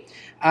 Okay?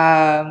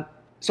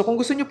 So, kung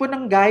gusto nyo po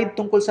ng guide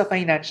tungkol sa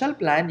financial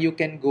plan, you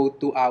can go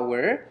to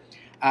our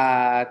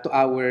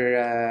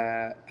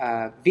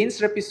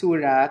Vince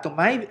Rapisura, to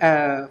my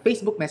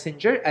Facebook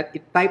Messenger at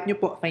i-type nyo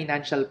po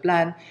financial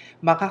plan.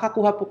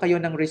 Makakakuha po kayo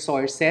ng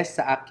resources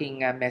sa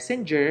aking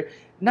messenger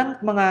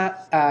ng mga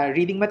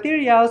reading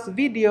materials,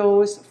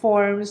 videos,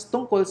 forms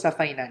tungkol sa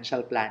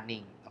financial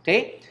planning.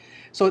 Okay?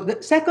 So,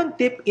 the second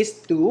tip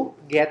is to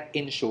get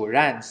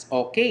insurance.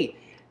 Okay.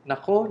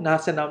 Nako,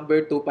 nasa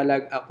number 2 pa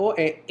lang ako.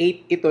 8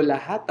 ito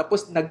lahat.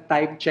 Tapos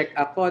nag-time check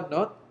ako,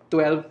 no?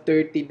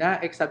 12:30 na.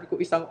 Sabi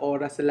ko, 1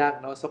 oras lang,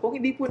 no? So, kung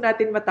hindi po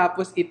natin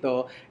matapos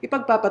ito,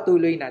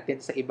 ipagpapatuloy natin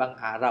sa ibang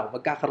araw.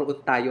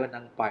 Magkakaroon tayo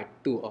ng part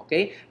 2,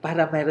 okay?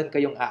 Para meron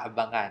kayong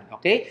aabangan,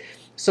 okay?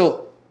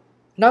 So,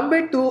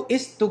 number 2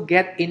 is to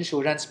get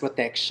insurance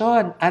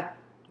protection. At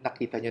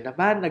nakita nyo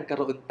naman,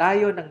 nagkaroon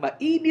tayo ng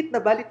mainit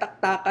na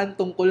balitaktakan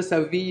tungkol sa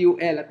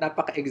VUL at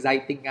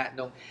napaka-exciting nga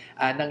nung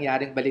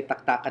nangyaring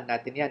balitaktakan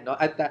natin yan, no?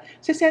 At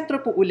sa sentro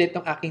po ulit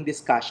ng aking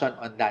discussion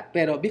on that.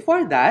 Pero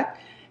before that,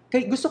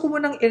 gusto ko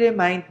munang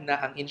i-remind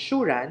na ang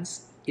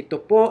insurance, ito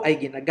po ay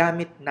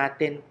ginagamit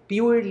natin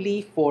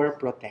purely for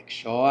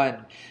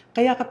protection.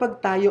 Kaya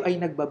kapag tayo ay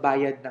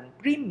nagbabayad ng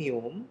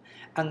premium,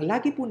 ang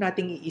lagi po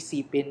nating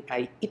iisipin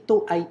ay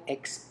ito ay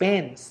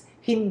expense,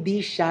 hindi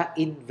siya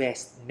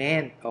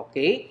investment,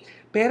 okay?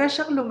 Pera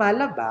siyang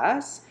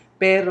lumalabas,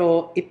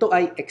 pero ito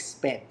ay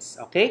expense,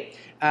 okay?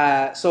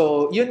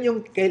 So, yun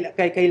yung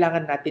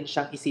kailangan natin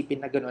siyang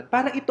isipin na ganoon.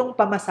 Para itong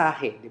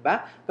pamasahe, di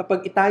ba?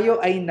 Kapag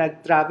tayo ay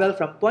nag-travel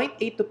from point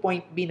A to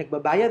point B,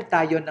 nagbabayad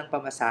tayo ng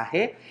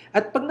pamasahe,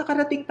 at pag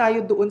nakarating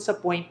tayo doon sa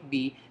point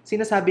B,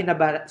 sinasabi na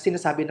ba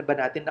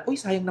natin na, uy,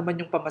 sayang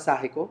naman yung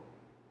pamasahe ko?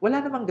 Wala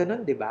namang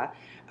ganun, di ba?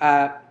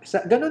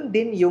 Ganun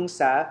din yung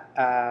sa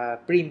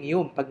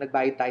premium pag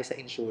nagbayad tayo sa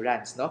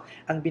insurance, no?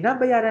 Ang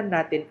binabayaran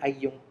natin ay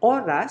yung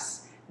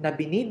oras na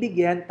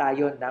binibigyan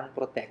tayo ng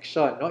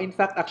protection, no? In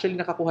fact, actually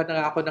nakakuha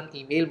na nga ako ng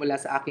email mula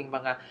sa aking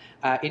mga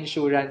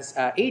insurance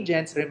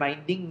agents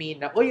reminding me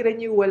na, oy,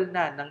 renewal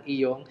na ng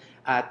iyong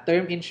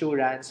term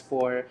insurance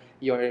for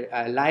your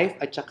life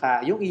at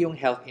saka yung iyong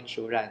health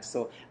insurance.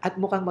 So, at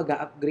mukhang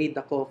mag-upgrade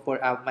ako for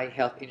my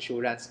health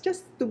insurance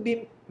just to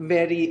be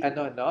very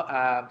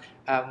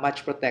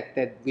much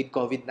protected with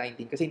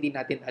COVID-19 kasi hindi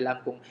natin alam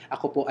kung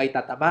ako po ay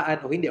tatamaan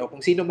o hindi o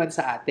kung sino man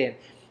sa atin.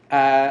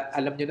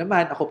 Alam nyo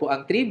naman, ako po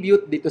ang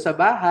tribute dito sa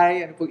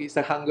bahay. Ano po,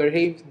 sa Hunger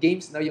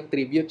Games, no, yung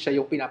tribute, siya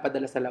yung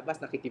pinapadala sa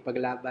labas,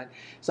 nakikipaglaban.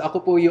 So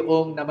ako po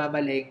yung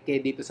namamalengke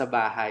dito sa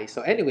bahay.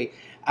 So anyway,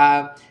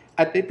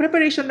 at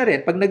preparation na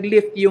rin, pag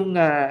nag-lift yung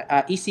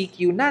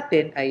ECQ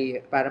natin ay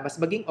para mas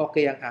maging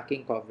okay ang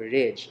aking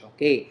coverage.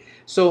 Okay.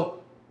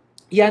 So,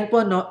 yan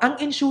po, no?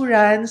 Ang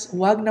insurance,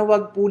 wag na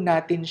wag po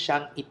natin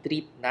siyang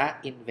i-treat na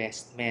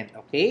investment.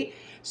 Okay?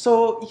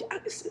 So,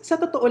 sa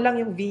totoo lang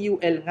yung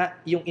VUL nga,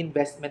 yung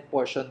investment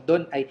portion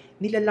doon ay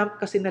nilalamp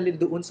kasi na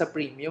doon sa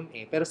premium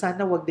eh. Pero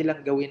sana wag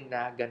nilang gawin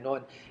na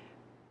ganon.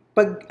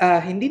 Pag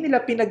hindi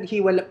nila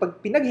pag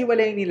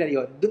pinaghiwalay nila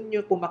yon, doon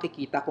nyo po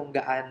makikita kung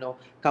gaano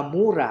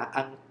kamura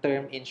ang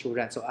term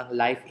insurance o ang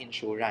life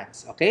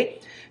insurance.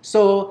 Okay?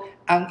 So,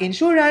 ang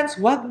insurance,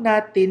 wag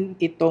natin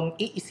itong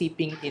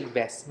iisiping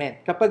investment.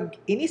 Kapag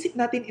inisip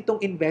natin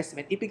itong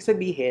investment, ibig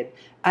sabihin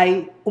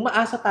ay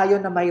umaasa tayo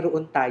na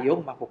mayroon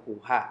tayong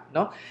makukuha.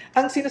 No?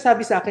 Ang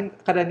sinasabi sa akin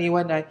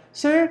karaniwan ay,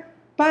 Sir,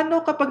 paano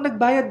kapag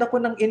nagbayad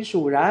ako ng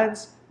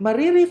insurance,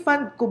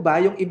 marirefund ko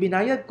ba yung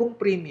ibinayad kong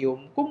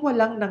premium kung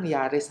walang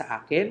nangyari sa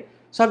akin?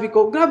 Sabi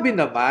ko, grabe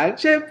naman.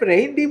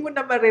 Siyempre, hindi mo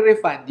na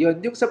marirefund yun.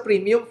 Yung sa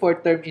premium for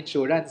term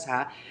insurance,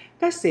 ha?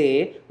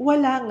 Kasi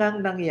wala ngang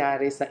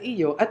nangyari sa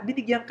iyo at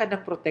binigyan ka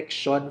ng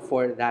protection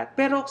for that.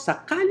 Pero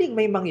sakaling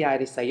may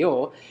mangyari sa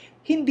iyo,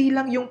 hindi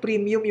lang yung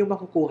premium yung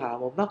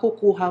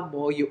makukuha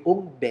mo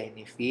yung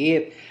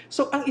benefit.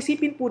 So, ang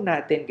isipin po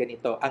natin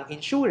ganito, ang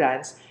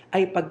insurance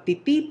ay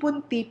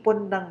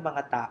pagtitipon-tipon ng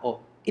mga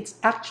tao. It's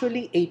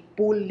actually a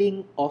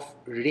pooling of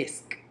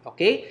risk.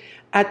 Okay?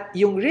 At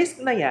yung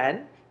risk na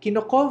yan,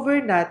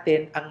 kino-cover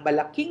natin ang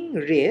malaking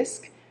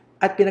risk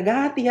at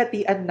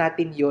pinaghahati-hatian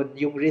natin yon,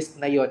 yung risk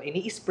na yon.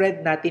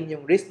 Ini-spread natin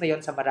yung risk na yon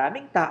sa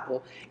maraming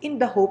tao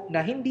in the hope na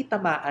hindi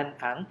tamaan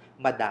ang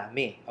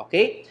madami.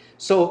 Okay?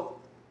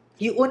 So,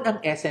 yun ang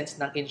essence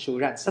ng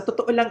insurance. Sa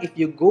totoo lang, if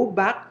you go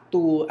back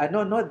to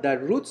the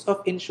roots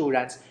of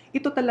insurance,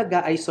 ito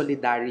talaga ay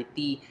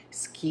solidarity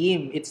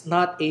scheme. It's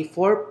not a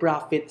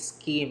for-profit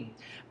scheme.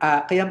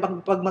 Kaya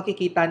pag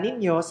makikita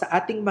ninyo sa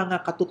ating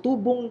mga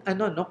katutubong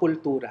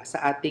kultura,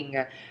 sa ating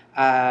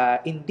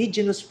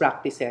indigenous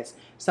practices,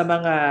 sa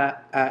mga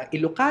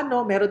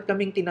Ilocano, meron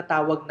kaming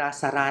tinatawag na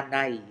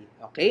saranay.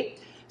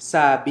 Okay?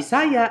 Sa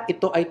Bisaya,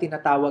 ito ay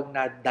tinatawag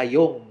na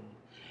dayong.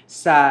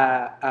 Sa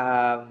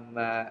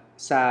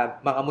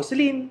mga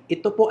Muslim,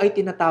 ito po ay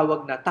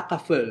tinatawag na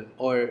takaful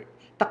or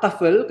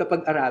takaful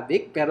kapag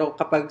Arabic, pero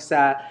kapag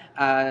sa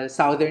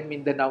Southern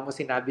Mindanao mo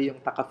sinabi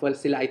yung takaful,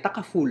 sila ay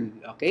takaful.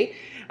 Okay?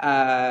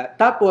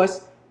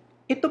 Tapos,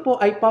 ito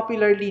po ay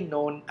popularly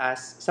known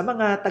as, sa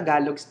mga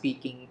Tagalog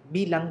speaking,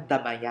 bilang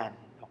damayan.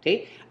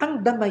 Okay?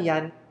 Ang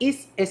damayan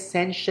is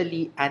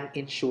essentially an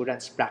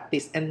insurance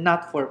practice and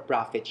not for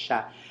profit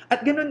siya.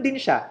 At ganoon din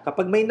siya,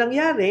 kapag may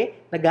nangyari,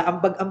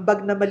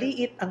 nag-aambag-ambag na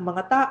maliit ang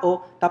mga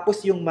tao,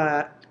 tapos yung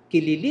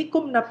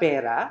makililikom na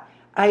pera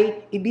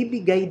ay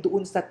ibibigay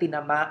doon sa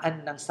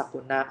tinamaan ng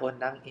sakuna o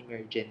ng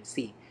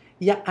emergency.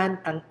 Yan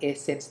ang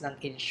essence ng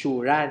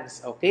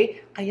insurance,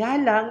 okay? Kaya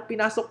lang,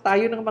 pinasok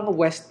tayo ng mga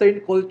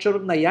Western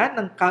culture na yan,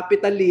 ng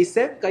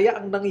capitalism,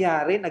 kaya ang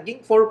nangyari,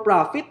 naging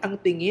for-profit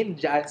ang tingin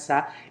dyan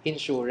sa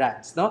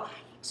insurance, no?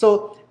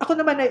 So, ako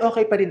naman ay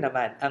okay pa rin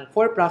naman, ang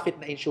for-profit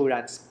na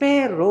insurance,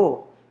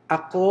 pero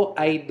ako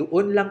ay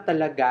doon lang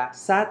talaga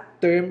sa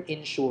term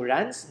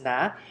insurance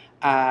na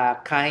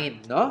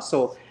kind, no?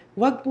 So,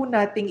 wag po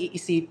nating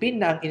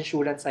iisipin na ang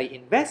insurance ay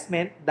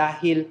investment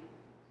dahil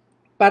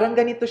parang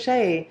ganito siya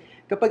eh.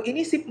 Kapag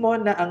inisip mo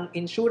na ang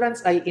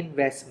insurance ay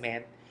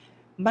investment,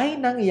 may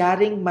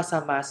nangyaring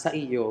masama sa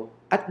iyo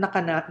at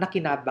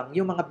nakinabang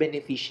yung mga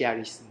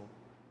beneficiaries mo.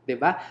 'Di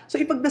ba? So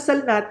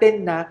ipagdasal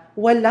natin na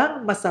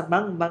walang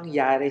masamang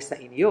mangyari sa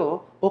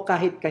inyo o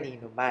kahit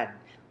kanino man.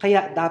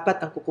 Kaya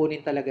dapat ang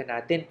kukunin talaga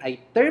natin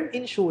ay term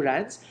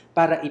insurance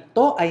para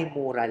ito ay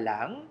mura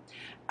lang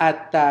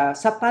at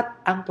sapat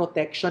ang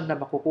protection na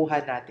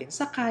makukuha natin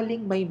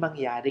sakaling may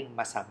mangyaring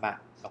masama.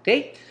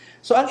 Okay?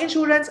 So, ang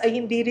insurance ay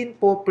hindi rin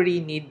po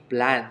pre-need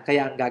plan.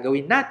 Kaya ang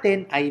gagawin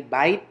natin ay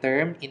buy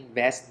term,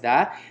 invest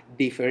the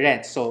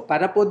difference. So,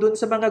 para po dun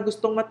sa mga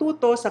gustong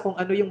matuto sa kung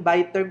ano yung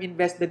buy term,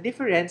 invest the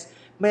difference,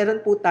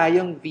 mayroon po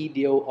tayong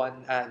video on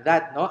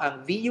that, no?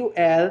 Ang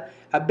VUL,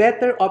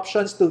 better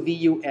options to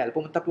VUL.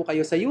 Pumunta po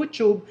kayo sa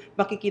YouTube,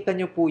 makikita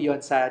nyo po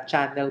yon sa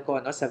channel ko,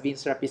 no? Sa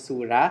Vince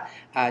Rapisura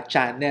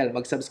channel.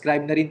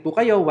 Mag-subscribe na rin po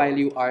kayo while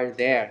you are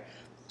there.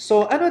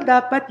 So, ano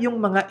dapat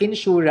yung mga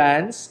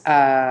insurance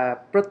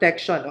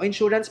protection o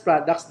insurance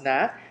products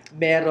na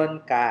meron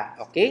ka?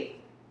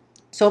 Okay?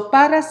 So,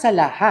 para sa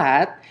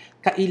lahat,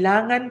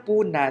 kailangan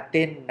po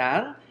natin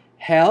ng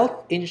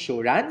health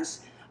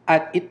insurance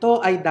at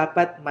ito ay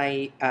dapat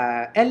may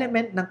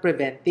element ng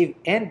preventive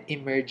and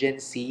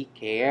emergency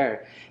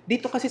care.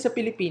 Dito kasi sa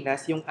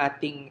Pilipinas, yung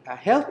ating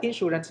health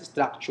insurance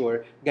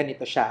structure,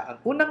 ganito siya. Ang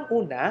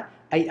unang-una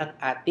ay ang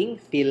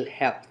ating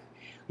PhilHealth.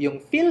 Yung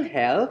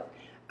PhilHealth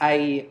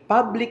ay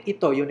public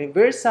ito,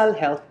 universal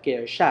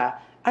healthcare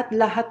siya at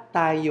lahat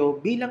tayo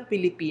bilang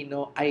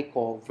Pilipino ay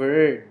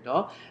covered,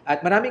 no? At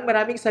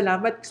maraming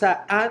salamat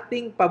sa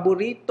ating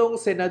paboritong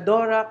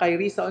senadora kay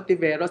Risa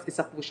Ontiveros.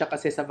 Isa po siya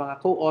kasi sa mga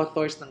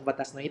co-authors ng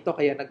batas na ito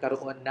kaya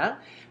nagkaroon ng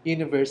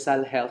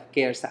universal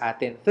healthcare sa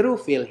atin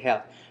through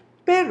PhilHealth.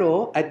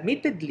 Pero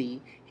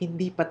admittedly,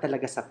 hindi pa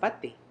talaga sapat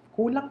eh.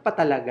 Kulang pa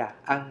talaga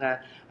ang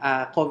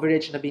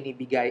coverage na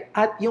binibigay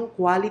at yung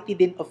quality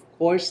din of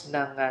course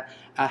ng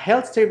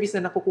health service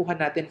na nakukuha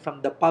natin from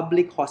the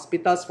public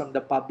hospitals, from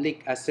the public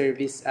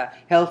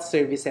health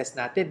services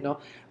natin, no?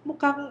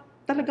 Mukhang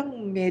talagang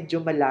medyo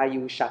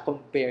malayo siya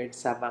compared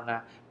sa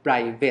mga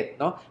private,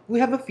 no?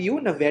 We have a few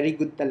na very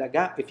good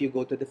talaga. If you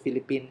go to the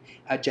Philippine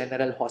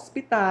General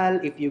Hospital,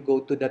 if you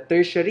go to the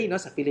tertiary,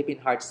 no, sa Philippine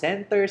Heart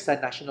Center, sa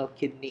National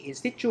Kidney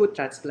Institute,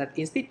 Transplant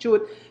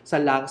Institute, sa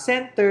Lung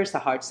Center,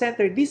 sa Heart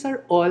Center, these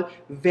are all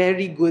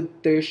very good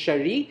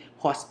tertiary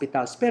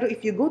hospitals. Pero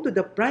if you go to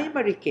the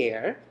primary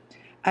care,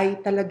 ay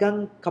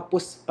talagang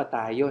kapos pa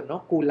tayo,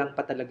 no? Kulang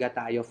pa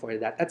talaga tayo for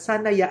that. At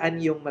sana yaan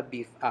yung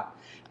ma-beef up,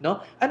 no?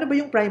 Ano ba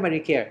yung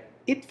primary care?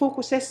 It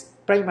focuses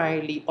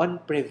primarily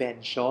on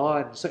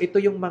prevention. So ito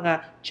yung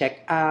mga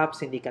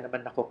check-ups, hindi ka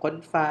naman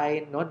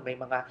nako-confine, no? May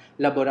mga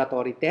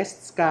laboratory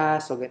tests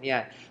ka, so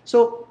ganyan.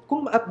 So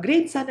kung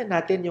ma-upgrade sana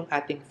natin yung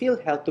ating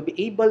PhilHealth to be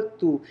able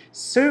to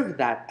serve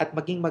that at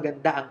maging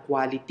maganda ang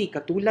quality,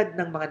 katulad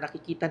ng mga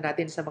nakikita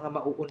natin sa mga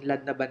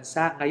mauunlad na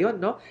bansa ngayon,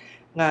 no?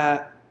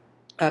 Nga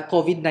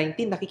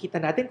COVID-19, nakikita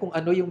natin kung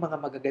ano yung mga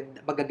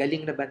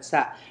magagaling na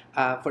bansa.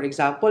 For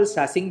example,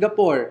 sa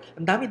Singapore,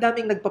 ang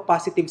dami-daming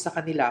nagpa-positive sa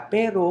kanila,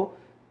 pero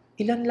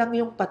ilan lang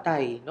yung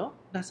patay, no?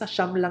 Nasa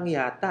siyam lang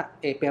yata,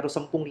 pero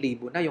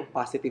 10,000 na yung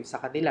positive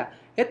sa kanila.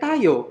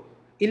 Tayo,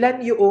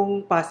 ilan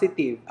yung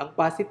positive? Ang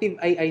positive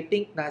ay I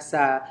think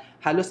nasa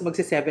halos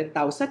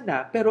magsi-7,000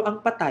 na, pero ang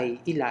patay,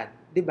 ilan?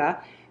 'Di ba?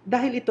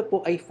 Dahil ito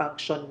po ay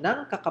function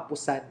ng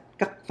kakapusan,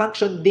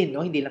 function din, no?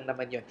 Hindi lang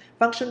naman yun.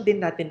 Function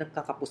din natin ng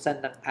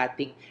kakapusan ng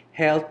ating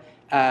health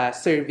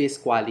service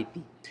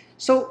quality.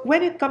 So,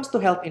 when it comes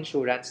to health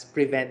insurance,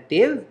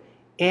 preventive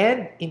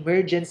and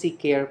emergency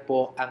care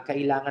po ang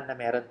kailangan na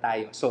meron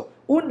tayo. So,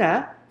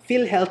 una,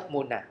 PhilHealth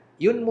muna.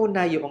 Yun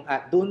muna yung,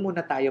 doon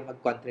muna tayo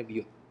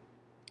mag-contribute.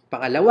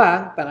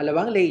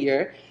 Pangalawang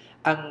layer,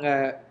 ang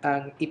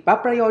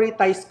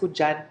ipaprioritize ko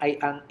dyan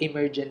ay ang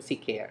emergency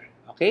care.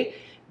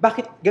 Okay?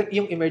 Bakit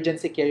yung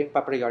emergency care yung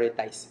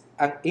pa-prioritize?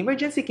 Ang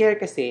emergency care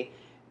kasi,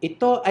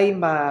 ito ay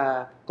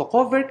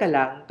ma-cover ka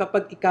lang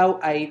kapag ikaw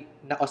ay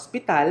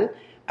na-hospital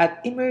at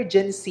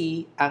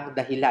emergency ang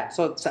dahilan.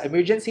 So, sa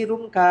emergency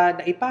room ka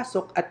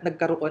naipasok at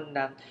nagkaroon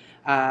ng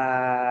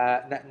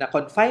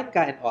na-confine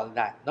ka and all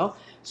that, no?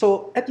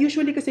 So, at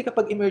usually kasi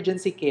kapag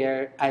emergency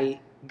care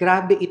ay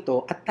grabe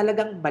ito at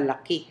talagang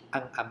malaki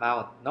ang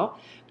amount, no?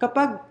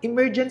 Kapag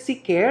emergency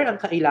care ang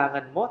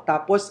kailangan mo,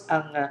 tapos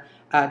ang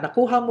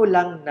nakuha mo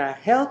lang na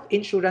health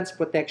insurance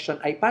protection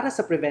ay para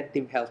sa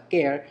preventive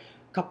healthcare,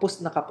 kapos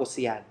na kapos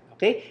yan.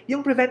 Okay? Yung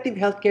preventive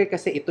healthcare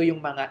kasi ito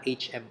yung mga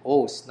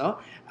HMOs,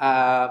 no?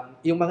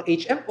 Yung mga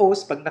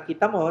HMOs, pag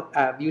nakita mo,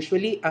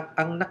 usually,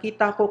 ang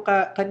nakita ko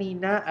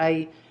kanina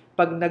ay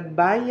pag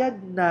nagbayad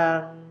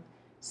ng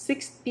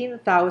 16,000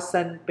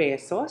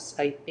 pesos,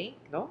 I think,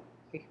 no?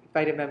 If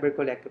I remember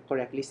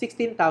correctly,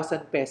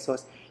 16,000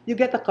 pesos, you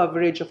get a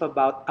coverage of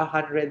about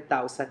 100,000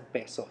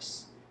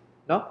 pesos.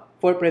 No?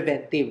 For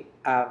preventive.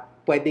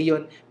 Pwede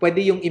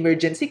yung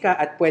emergency ka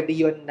at pwede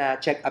yun na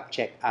check-up.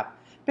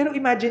 Pero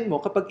imagine mo,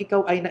 kapag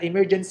ikaw ay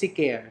na-emergency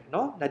care,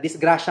 no?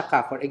 Na-disgrasya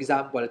ka, for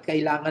example,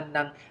 kailangan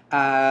ng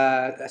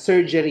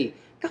surgery,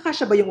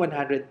 kakasya ba yung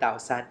 100,000?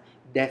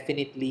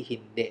 Definitely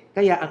hindi.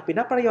 Kaya ang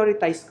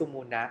pinaprioritize ko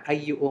muna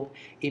ay yung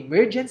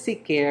emergency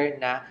care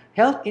na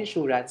health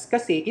insurance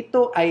kasi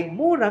ito ay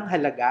murang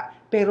halaga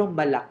pero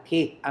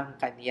malaki ang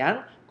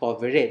kanyang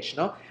coverage,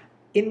 no?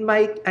 In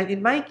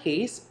my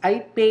case,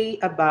 I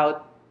pay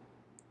about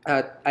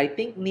I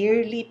think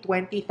nearly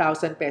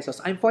 20,000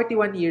 pesos. I'm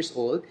 41 years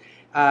old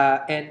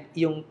and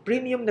yung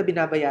premium na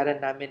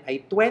binabayaran namin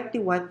ay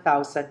 21,000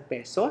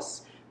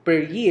 pesos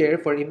per year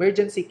for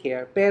emergency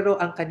care, pero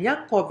ang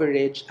kanyang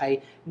coverage ay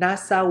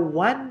nasa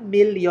 1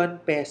 million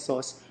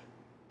pesos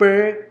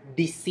per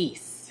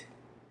disease.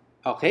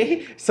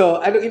 Okay? So,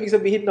 anong ibig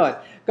sabihin nun?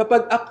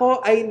 Kapag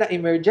ako ay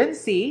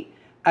na-emergency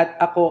at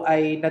ako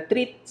ay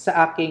na-treat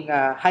sa aking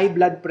high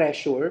blood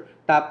pressure,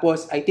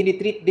 tapos ay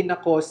tinitreat din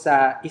ako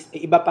sa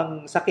iba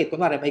pang sakit,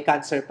 kunwari may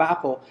cancer pa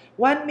ako,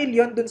 1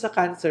 million dun sa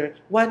cancer,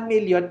 1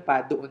 million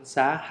pa doon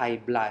sa high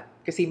blood.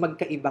 Kasi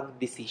magkaibang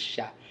disease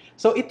siya.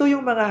 So, ito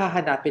yung mga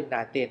hahanapin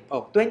natin.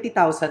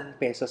 20,000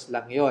 pesos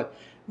lang yon.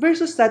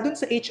 Versus dun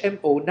sa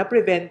HMO na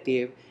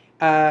preventive,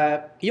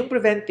 yung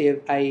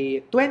preventive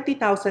ay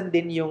 20,000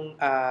 din yung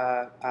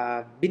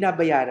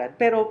binabayaran,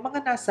 pero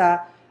mga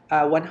nasa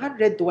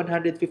 100 to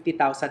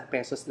 150,000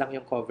 pesos lang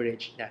yung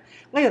coverage niya.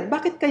 Ngayon,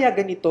 bakit kaya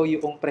ganito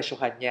yung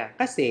presyohan niya?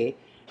 Kasi,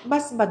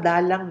 mas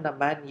madalang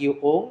naman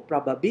yung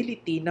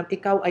probability na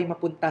ikaw ay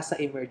mapunta sa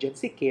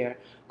emergency care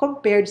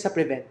compared sa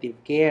preventive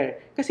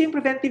care. Kasi yung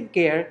preventive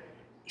care,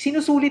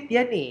 sinusulit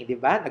yan di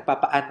ba?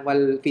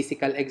 Nagpapa-annual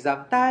physical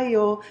exam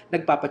tayo,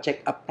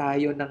 nagpapa-check up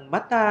tayo ng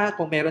mata,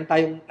 kung meron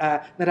tayong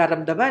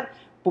nararamdaman,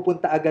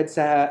 pupunta agad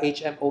sa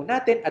HMO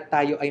natin at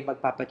tayo ay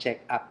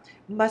magpapa-check up.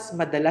 Mas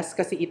madalas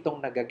kasi itong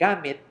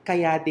nagagamit,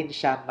 kaya din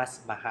siya mas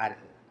mahal.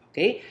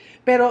 Okay?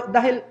 Pero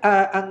dahil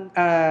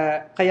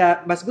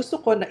kaya mas gusto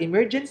ko na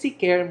emergency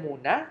care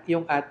muna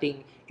yung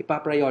ating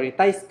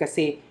ipaprioritize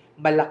kasi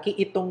malaki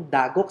itong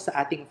dagok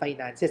sa ating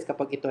finances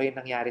kapag ito ay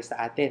nangyari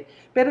sa atin.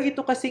 Pero ito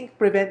kasing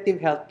preventive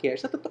healthcare,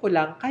 sa totoo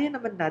lang, kaya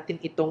naman natin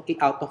itong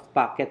i-out of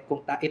pocket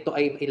kung ito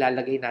ay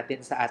ilalagay natin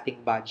sa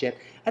ating budget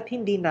at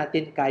hindi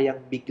natin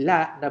kayang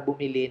bigla na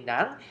bumili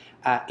ng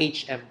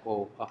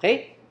HMO.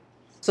 Okay?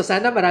 So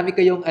sana marami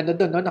kayong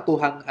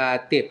nakuhang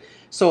tip.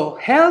 So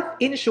health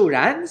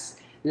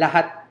insurance,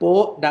 lahat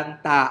po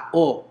ng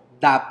tao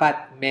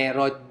dapat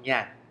meron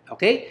yan.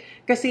 Okay?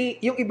 Kasi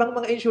yung ibang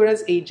mga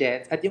insurance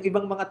agents at yung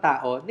ibang mga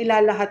tao,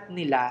 nilalahat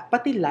nila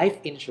pati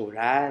life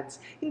insurance.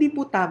 Hindi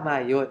po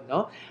tama yun,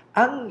 no?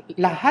 Ang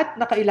lahat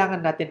na kailangan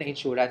natin na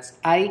insurance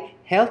ay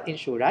health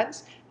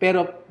insurance,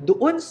 pero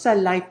doon sa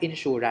life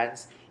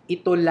insurance,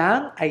 ito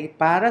lang ay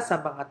para sa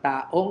mga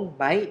taong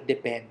may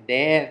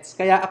dependents.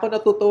 Kaya ako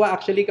natutuwa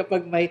actually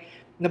kapag may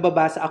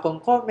nababasa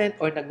akong comment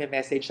or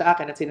nagme-message sa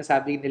akin at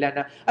sinasabi nila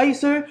na, ay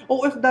sir,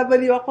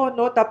 OFW ako,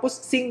 no? Tapos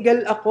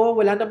single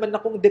ako, wala naman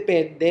akong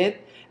dependent.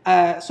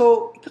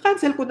 So,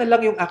 ika-cancel ko na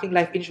lang yung aking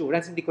life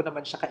insurance, hindi ko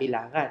naman siya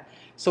kailangan.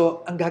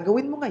 So, ang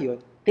gagawin mo ngayon,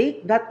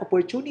 take that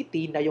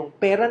opportunity na yung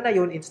pera na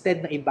yun,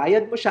 instead na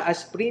ibayad mo siya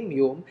as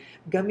premium,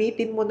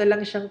 gamitin mo na lang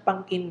siyang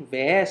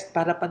pang-invest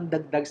para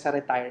pandagdag sa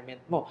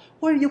retirement mo.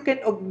 Or you can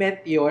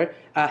augment your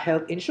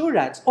health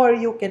insurance, or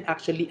you can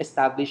actually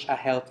establish a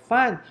health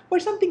fund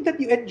or something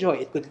that you enjoy.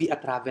 It could be a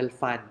travel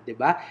fund, di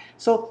ba?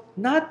 So,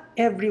 not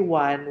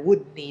everyone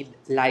would need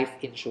life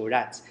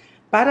insurance.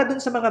 Para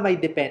dun sa mga may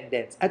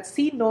dependents. At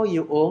sino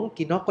yung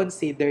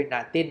kino-consider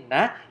natin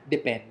na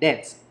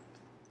dependents?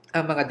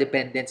 Ang mga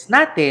dependents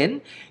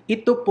natin,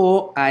 ito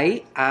po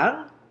ay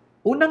ang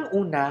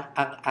unang-una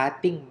ang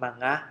ating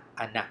mga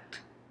anak.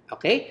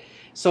 Okay?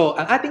 So,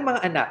 ang ating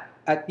mga anak,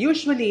 at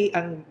usually,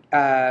 ang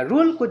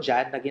rule ko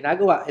dyan na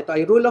ginagawa, ito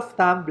ay rule of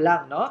thumb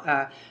lang, no?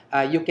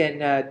 You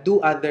can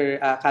do other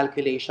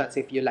calculations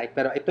if you like,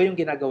 pero ito yung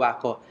ginagawa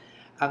ko.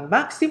 Ang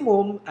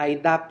maximum ay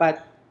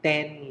dapat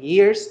 10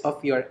 years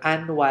of your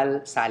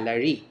annual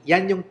salary.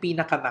 Yan yung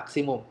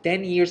pinaka-maximum,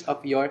 10 years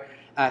of your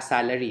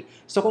salary.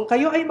 So kung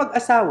kayo ay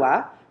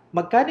mag-asawa,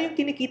 magkano yung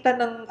kinikita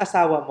ng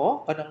asawa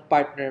mo o ng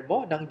partner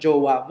mo, ng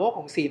jowa mo,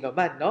 kung sino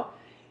man, no?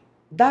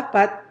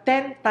 Dapat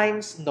 10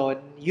 times nun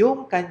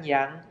yung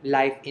kanyang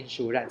life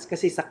insurance.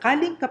 Kasi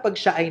sakaling kapag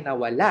siya ay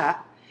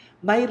nawala,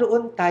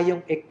 mayroon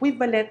tayong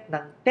equivalent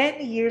ng 10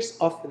 years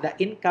of the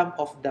income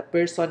of the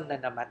person na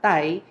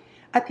namatay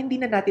at hindi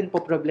na natin po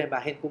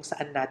problemahin kung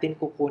saan natin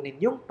kukunin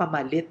yung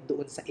pamalit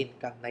doon sa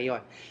income na yon.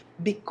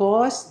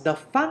 Because the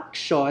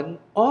function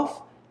of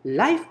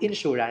life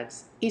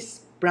insurance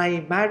is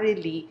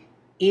primarily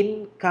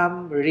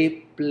income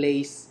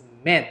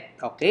replacement.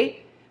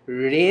 Okay?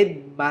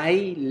 Read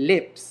my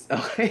lips.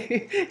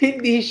 Okay?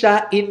 Hindi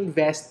siya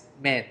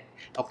investment.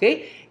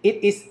 Okay?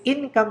 It is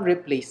income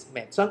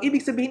replacement. So, ang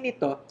ibig sabihin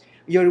nito,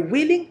 you're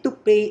willing to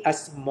pay a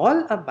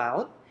small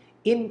amount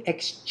in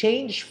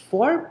exchange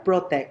for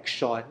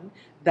protection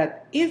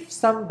that if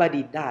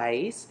somebody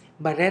dies,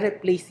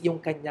 mare-replace yung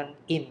kanyang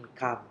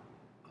income.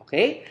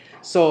 Okay?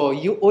 So,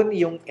 yun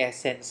yung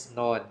essence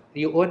nun.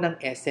 Yun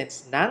ang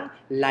essence ng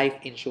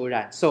life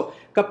insurance. So,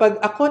 kapag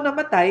ako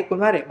namatay,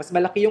 kunwari, mas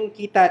malaki yung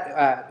kita,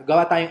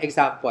 gawa tayong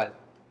example.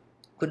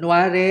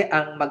 Kunwari,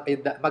 ang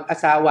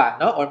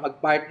mag-asawa, no? Or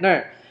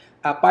mag-partner.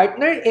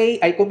 Partner A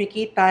ay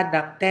kumikita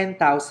ng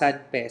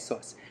 10,000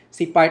 pesos.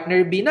 Si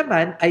partner B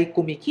naman ay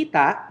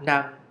kumikita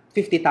ng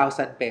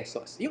 50,000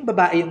 pesos. Yung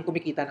babae yung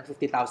kumikita ng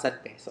 50,000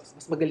 pesos.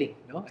 Mas magaling,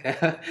 no?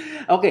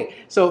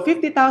 Okay, so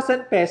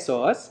 50,000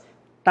 pesos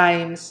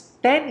times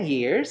 10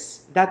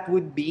 years, that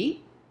would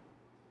be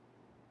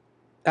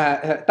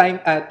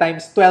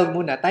times 12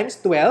 muna.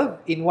 Times 12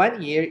 in 1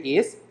 year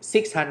is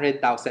 600,000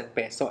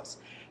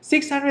 pesos.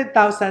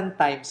 600,000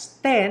 times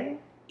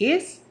 10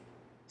 is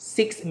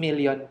 6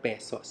 million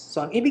pesos.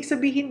 So, ang ibig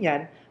sabihin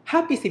yan,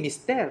 happy si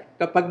Mister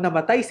kapag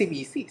namatay si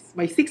Mrs.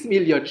 May 6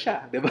 million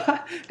siya, di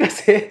ba?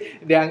 Kasi,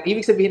 ang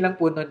ibig sabihin lang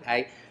po nun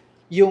ay,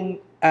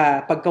 yung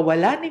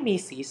pagkawala ni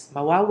Mrs.,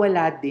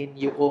 mawawala din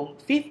yung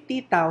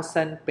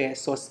 50,000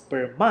 pesos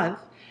per month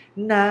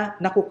na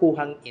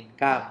nakukuhang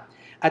income.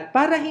 At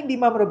para hindi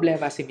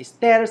mamroblema si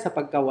Mister sa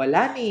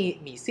pagkawala ni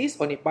Mrs.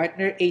 o ni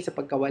partner A sa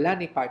pagkawala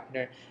ni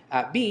partner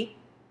B,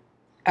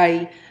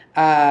 ay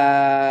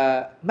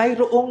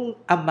mayroong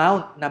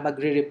amount na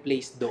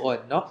magre-replace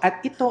doon, no?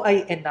 At ito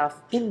ay enough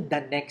in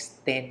the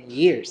next 10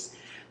 years.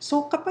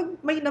 So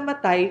kapag may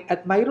namatay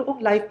at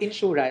mayroong life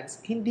insurance,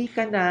 hindi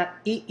ka na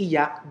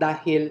iiyak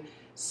dahil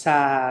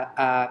sa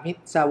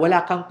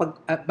wala kang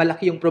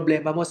malaki yung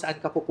problema mo, saan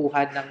ka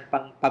kukuha ng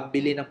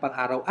pambili ng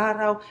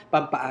pang-araw-araw,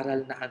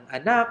 pampaaral na ang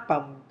anak,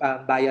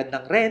 pambayad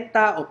ng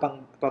renta o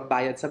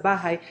pambayad sa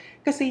bahay,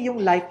 kasi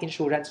yung life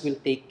insurance will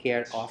take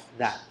care of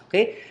that.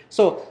 Okay?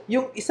 So,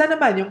 yung isa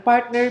naman, yung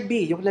partner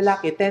B, yung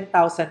lalaki,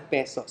 10,000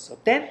 pesos. So,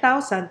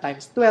 10,000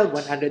 times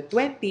 12,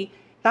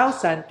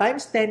 120,000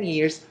 times 10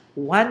 years,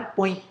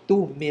 1.2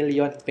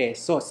 million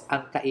pesos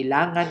ang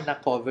kailangan na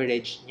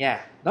coverage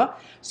niya, no?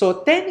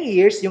 So 10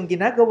 years yung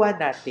ginagawa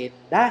natin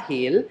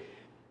dahil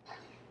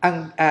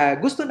ang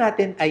gusto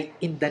natin ay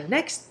in the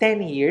next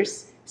 10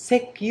 years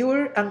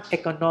secure ang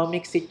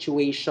economic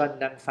situation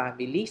ng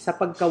family sa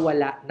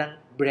pagkawala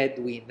ng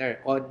breadwinner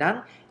o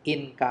ng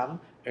income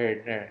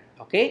earner.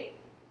 Okay?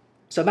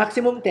 So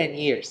maximum 10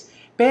 years.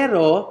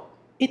 Pero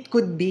it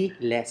could be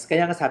less.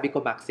 Kaya nga sabi ko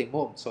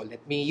maximum. So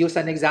let me use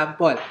an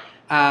example.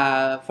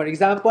 For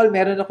example,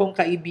 meron akong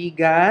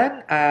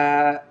kaibigan,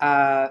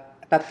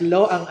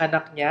 tatlo ang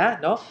anak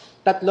niya, no?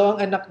 Tatlo ang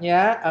anak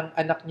niya. Ang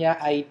anak niya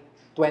ay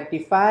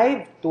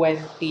 25,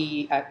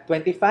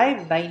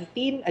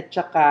 19 at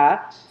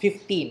saka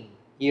 15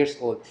 years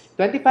old.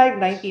 25,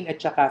 19 at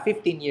saka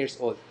 15 years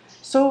old.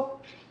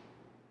 So,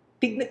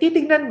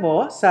 titignan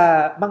mo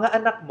sa mga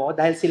anak mo,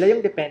 dahil sila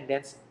yung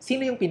dependents,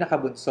 sino yung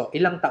pinakabunso?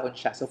 Ilang taon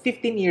siya? So,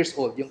 15 years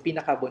old, yung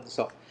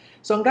pinakabunso.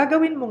 So, ang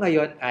gagawin mo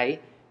ngayon ay,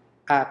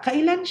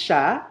 kailan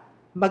siya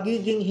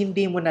magiging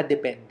hindi mo na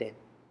dependent?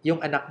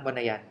 Yung anak mo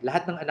na yan,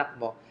 lahat ng anak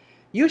mo.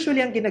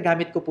 Usually, ang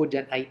ginagamit ko po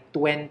dyan ay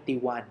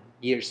 21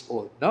 years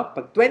old. No?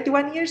 Pag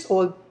 21 years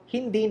old,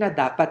 hindi na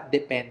dapat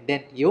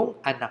dependent yung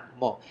anak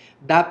mo.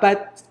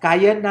 Dapat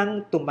kaya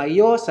nang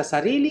tumayo sa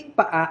sariling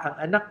paa ang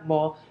anak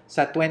mo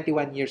sa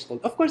 21 years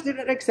old. Of course, there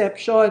are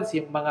exceptions.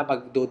 Yung mga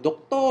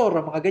magdodoktor,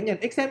 mga ganyan.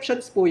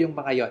 Exceptions po yung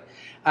mga yon.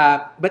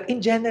 But in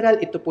general,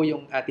 ito po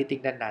yung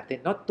titignan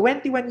natin. No?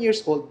 21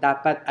 years old,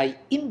 dapat ay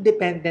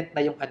independent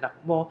na yung anak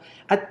mo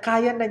at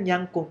kaya na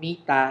niyang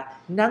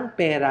kumita ng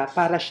pera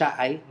para siya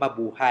ay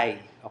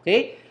mabuhay.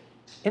 Okay?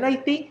 And I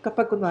think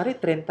kapag kunwari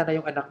 30 na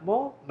yung anak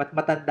mo,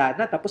 matanda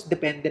na, tapos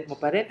dependent mo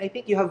pa rin, I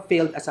think you have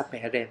failed as a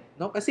parent,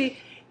 no? Kasi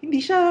hindi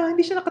siya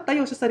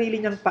nakatayo sa sarili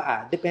niyang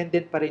paa,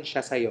 dependent pa rin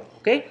siya sa iyo,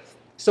 okay?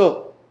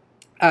 So,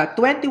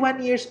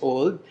 21 years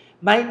old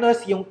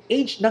minus yung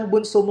age ng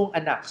bunso mong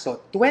anak. So,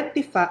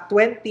 21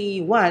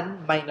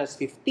 minus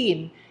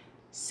 15,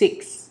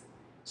 6.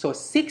 So,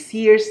 6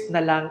 years na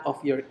lang of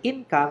your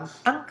income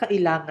ang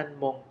kailangan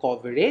mong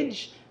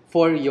coverage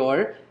for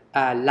your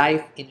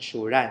life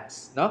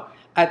insurance, no?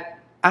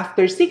 At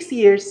after 6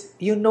 years,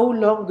 you no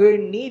longer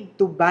need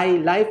to buy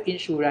life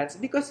insurance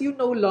because you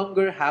no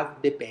longer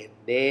have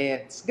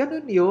dependents.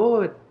 Ganun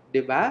yun, di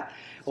ba?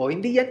 O,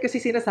 hindi yan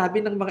kasi sinasabi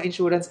ng mga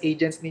insurance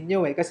agents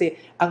ninyo eh. Kasi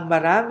ang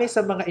marami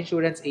sa mga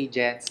insurance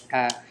agents,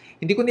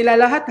 hindi ko nila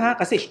lahat ha,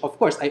 kasi of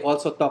course, I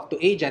also talk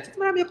to agents.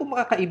 Marami akong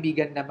mga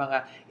kaibigan na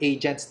mga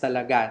agents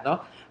talaga,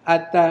 no?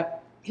 At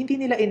hindi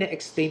nila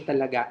ina-explain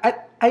talaga.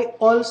 At I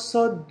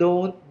also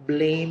don't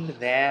blame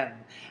them.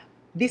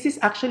 This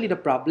is actually the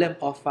problem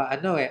of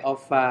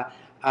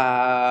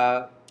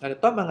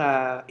mga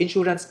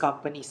insurance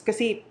companies,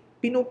 kasi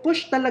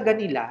pinupush talaga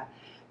nila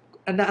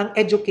na ang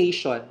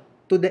education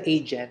to the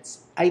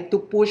agents ay to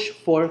push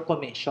for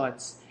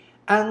commissions.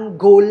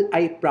 Ang goal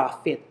ay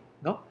profit,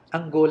 no?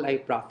 Ang goal ay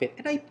profit.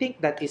 And I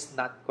think that is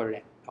not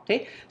correct.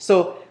 Okay?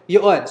 So,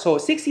 yun. So,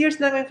 6 years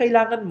lang ang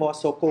kailangan mo.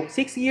 So, kung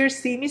 6 years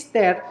si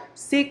Mister,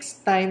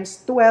 6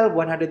 times 12,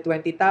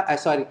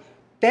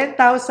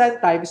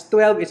 10,000 times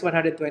 12 is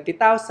 120,000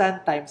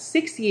 times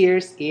 6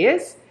 years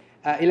is,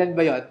 ilan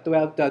ba yun?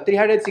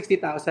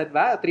 360,000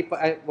 ba?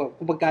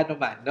 Kung magkano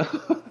man, no?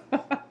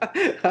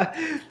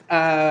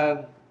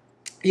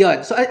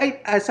 Yun. So,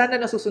 sana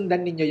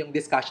nasusundan ninyo yung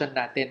discussion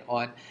natin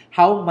on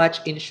how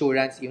much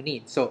insurance you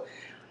need. So,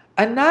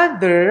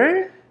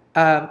 another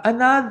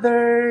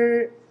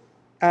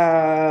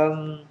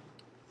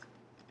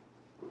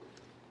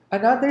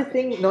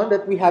thing, no,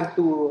 that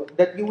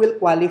you will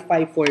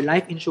qualify for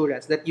life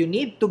insurance, that you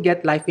need to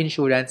get life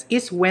insurance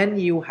is when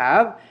you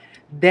have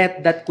debt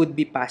that could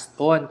be passed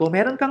on. Kung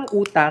meron kang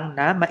utang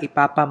na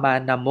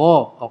maipapamana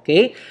mo,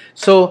 okay?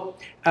 So,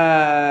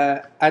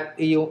 at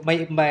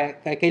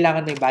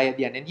kailangan may bayad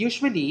yan. And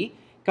usually,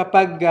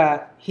 kapag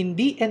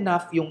hindi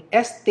enough yung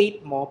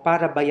estate mo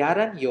para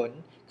bayaran yon,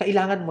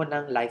 kailangan mo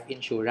ng life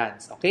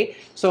insurance, okay?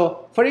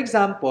 So, for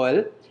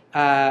example,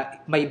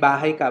 may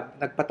bahay ka,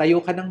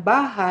 nagpatayo ka ng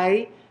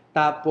bahay,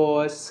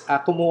 tapos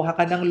kumuha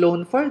ka ng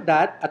loan for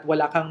that at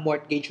wala kang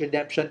mortgage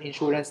redemption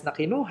insurance na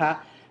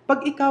kinuha, pag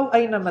ikaw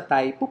ay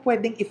namatay,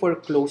 pwedeng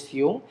i-foreclose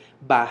yung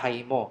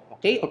bahay mo.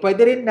 Okay? O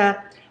pwede rin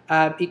na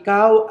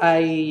ikaw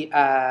ay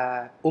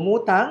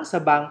umutang sa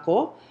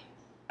bangko,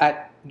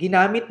 at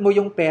ginamit mo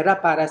yung pera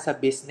para sa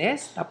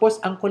business,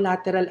 tapos ang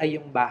collateral ay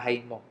yung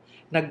bahay mo.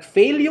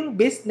 Nag-fail yung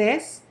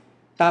business,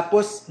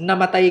 tapos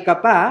namatay ka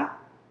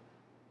pa,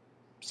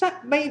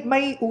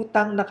 may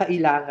utang na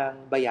kailangang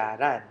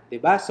bayaran, 'di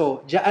ba?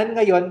 So, diyan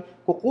ngayon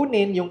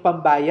kukunin yung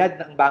pambayad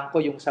ng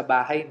bangko yung sa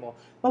bahay mo,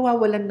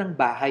 mawawalan ng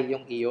bahay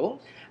yung iyong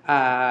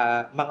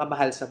mga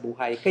mahal sa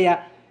buhay.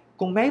 Kaya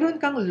kung mayroon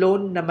kang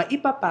loan na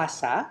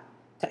maipapasa,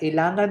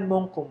 kailangan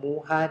mong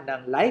kumuha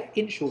ng life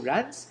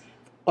insurance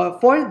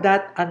for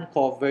that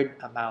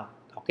uncovered amount.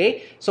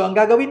 Okay? So, ang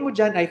gagawin mo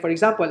dyan ay, for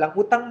example, ang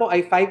utang mo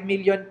ay 5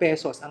 million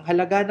pesos, ang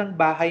halaga ng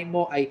bahay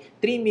mo ay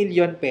 3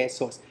 million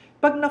pesos.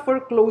 Pag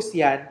na-foreclose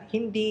yan,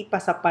 hindi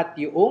pa sapat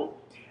yung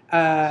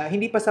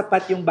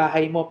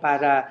bahay mo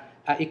para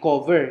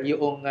i-cover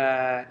yung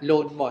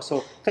loan mo. So,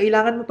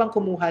 kailangan mo pang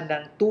kumuha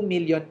ng 2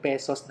 million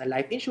pesos na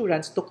life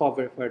insurance to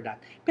cover for that.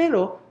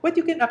 Pero, what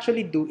you can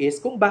actually do is,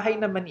 kung bahay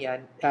naman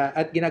yan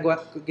at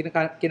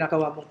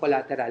ginagawa mong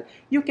collateral,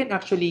 you can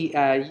actually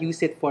use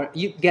it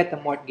you get a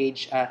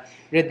mortgage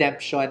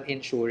redemption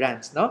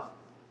insurance, no?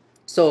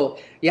 So,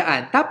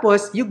 yan.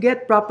 Tapos, you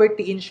get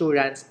property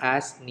insurance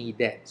as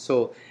needed.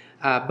 So,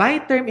 buy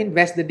term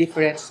invest the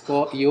difference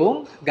po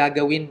yung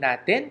gagawin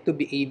natin to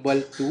be able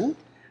to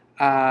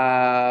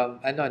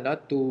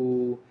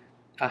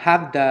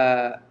have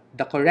the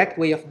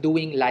correct way of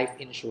doing life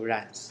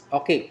insurance.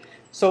 Okay.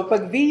 So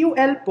pag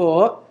VUL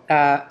po,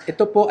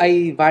 ito po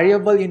ay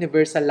variable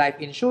universal life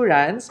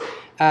insurance.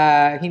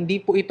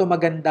 Hindi po ito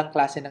magandang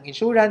klase ng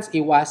insurance,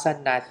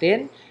 iwasan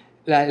natin.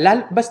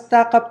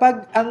 Basta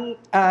kapag ang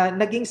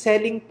naging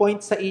selling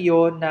point sa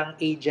iyo ng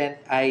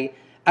agent ay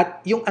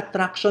at yung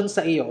attraction sa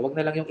iyo, wag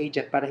na lang yung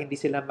agent para hindi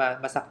sila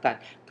masaktan.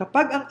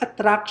 Kapag ang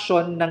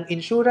attraction ng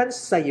insurance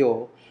sa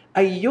iyo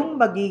ay yung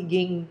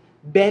magiging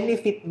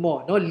benefit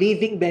mo, no,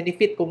 living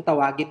benefit kung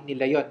tawagin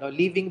nila yon, no,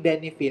 living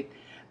benefit,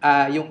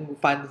 yung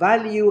fund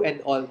value and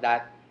all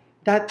that,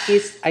 that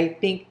is, I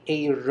think,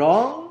 a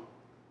wrong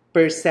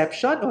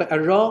perception or a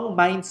wrong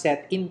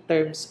mindset in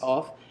terms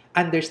of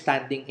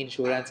understanding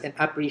insurance and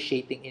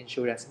appreciating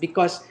insurance,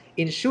 because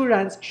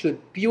insurance should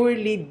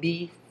purely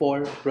be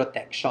for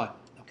protection.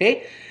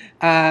 Okay?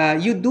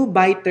 You do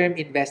buy term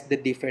invest the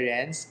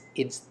difference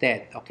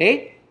instead.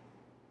 Okay?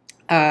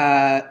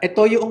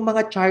 Ito yung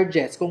mga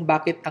charges kung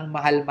bakit ang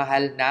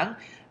mahal-mahal ng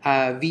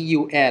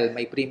VUL.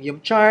 May premium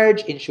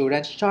charge,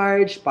 insurance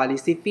charge,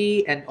 policy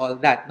fee, and all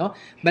that. No?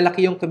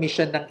 Malaki yung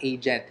commission ng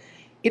agent.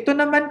 Ito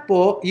naman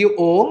po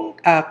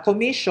yung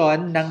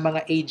commission ng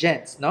mga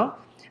agents. No?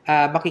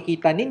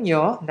 Makikita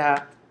ninyo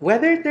na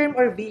whether term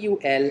or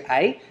VUL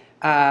ay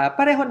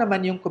pareho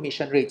naman yung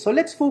commission rate. So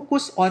let's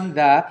focus on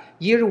the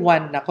year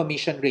 1 na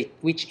commission rate,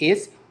 which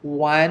is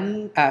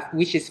 50%.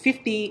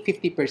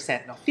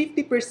 No?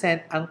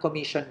 50% ang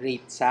commission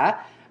rate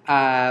sa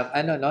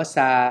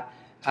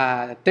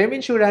term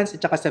insurance at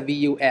saka sa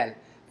VUL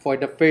for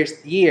the first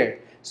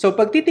year. So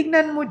pag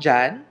titignan mo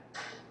diyan,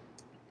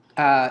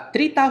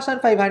 3,550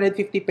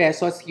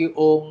 pesos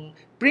yung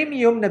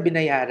premium na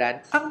binayaran,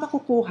 ang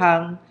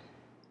makukuhang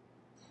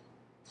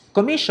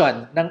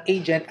commission ng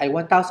agent ay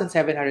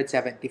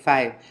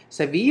 1,775.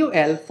 Sa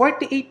VUL,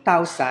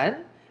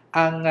 48,000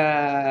 ang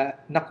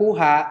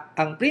nakuha,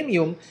 ang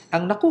premium,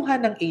 ang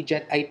nakuha ng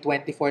agent ay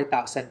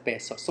 24,000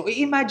 pesos. So,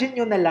 i-imagine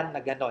nyo na lang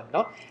na gano'n,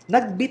 no?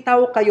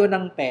 Nagbitaw kayo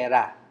ng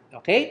pera,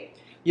 okay?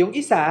 Yung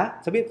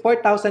isa, sabi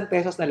 4,000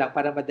 pesos na lang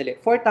para madali.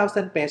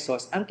 4,000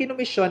 pesos, ang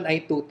kinumisyon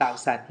ay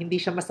 2,000. Hindi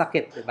siya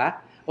masakit, di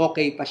ba?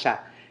 Okay pa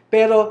siya.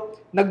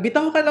 Pero,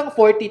 nagbitaw ka ng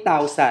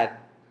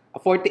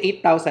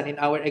 48,000 in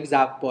our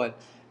example.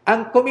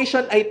 Ang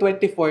commission ay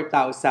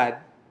 24,000.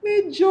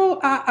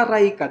 Medyo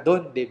aaray ka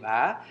doon, di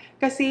ba?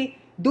 Kasi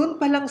doon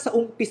pa lang sa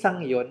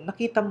umpisang yon,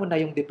 nakita mo na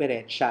yung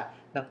diferensya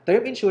ng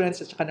term insurance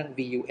at saka ng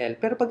VUL.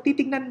 Pero pag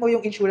titignan mo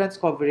yung insurance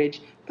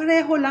coverage,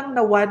 pareho lang na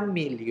 1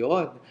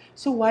 million.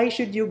 So why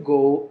should you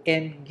go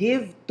and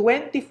give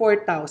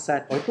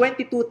 24,000 or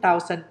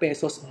 22,000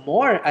 pesos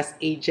more as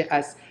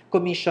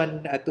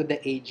commission to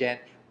the agent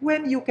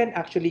when you can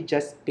actually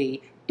just pay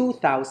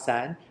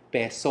 2,000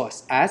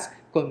 pesos as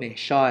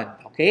commission.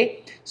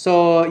 Okay?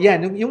 So,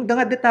 yan. Yung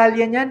mga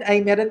detalye niyan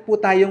ay meron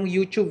po tayong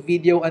YouTube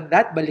video on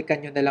that.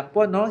 Balikan nyo na lang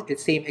po, no?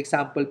 It's same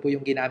example po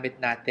yung ginamit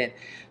natin.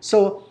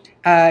 So,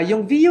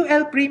 yung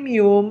VUL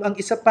premium, ang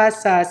isa pa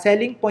sa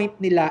selling point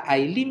nila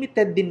ay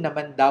limited din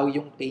naman daw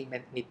yung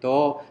payment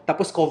nito.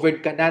 Tapos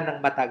covered ka na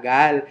ng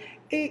matagal.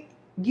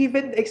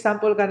 Given the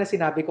example ka na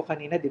sinabi ko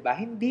kanina, di ba?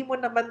 Hindi mo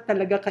naman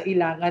talaga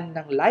kailangan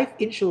ng life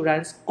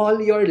insurance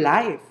all your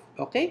life.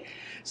 Okay?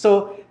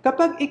 So,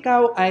 kapag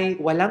ikaw ay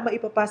walang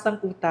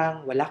maipapasang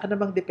utang, wala ka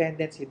namang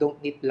dependents, you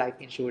don't need life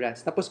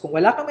insurance. Tapos kung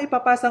wala kang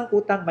maipapasang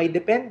utang, may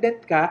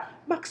dependent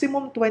ka,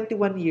 maximum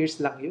 21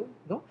 years lang yun.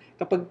 No?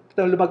 Kapag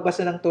lumagpas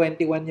na ng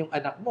 21 yung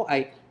anak mo,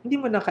 ay hindi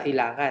mo na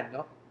kailangan.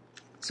 No?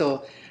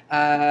 So,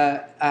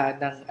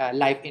 ng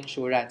life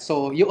insurance.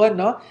 So, yun,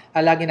 no?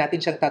 Lagi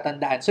natin siyang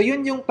tatandaan. So,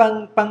 yun yung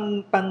pang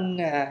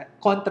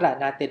kontra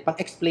natin,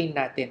 pang-explain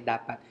natin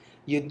dapat.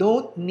 You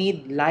don't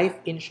need life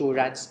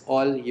insurance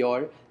all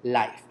your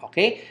life.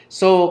 Okay?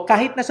 So,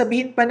 kahit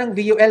nasabihin pa ng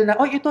VUL na,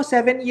 oh, ito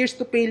 7 years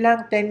to pay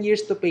lang, 10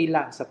 years to pay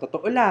lang. Sa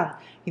totoo lang,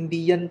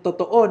 hindi yan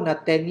totoo na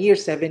 10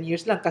 years, 7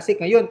 years lang. Kasi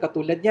ngayon,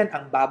 katulad yan,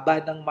 ang baba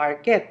ng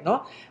market,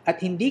 no?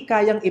 At hindi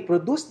kayang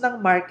i-produce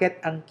ng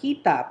market ang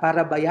kita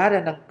para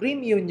bayaran ng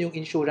premium yung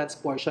insurance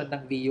portion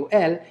ng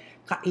VUL,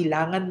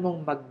 kailangan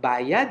mong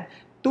magbayad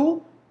to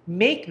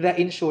make the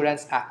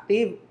insurance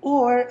active,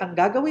 or ang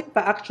gagawin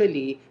pa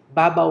actually,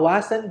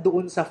 babawasan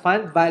doon sa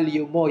fund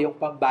value mo yung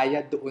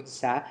pambayad doon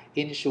sa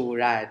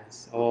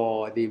insurance.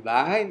 Oh, di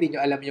ba? Hindi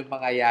nyo alam yung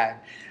mga yan.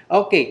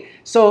 Okay,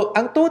 so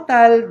ang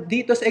total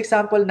dito sa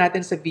example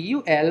natin sa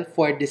VUL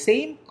for the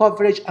same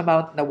coverage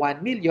amount na 1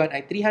 million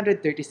ay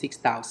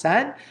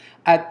 336,000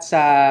 at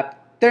sa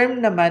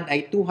term naman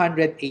ay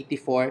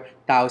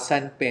 284,000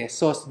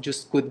 pesos.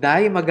 Diyos ko,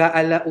 day,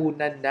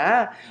 mag-aalaunan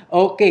na.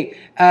 Okay.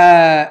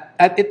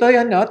 At ito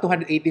yun, no,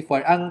 284.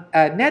 Ang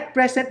net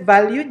present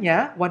value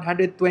niya,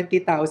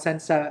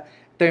 120,000 sa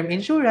term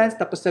insurance,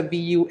 tapos sa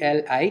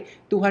VUL ay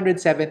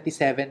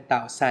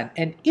 277,000.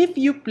 And if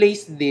you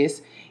place this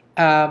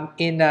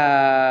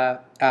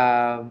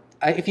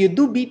if you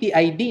do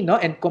BTID, no,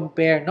 and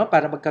compare, no,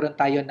 para magkaroon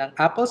tayo ng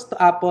apples to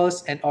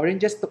apples and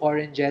oranges to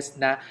oranges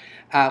na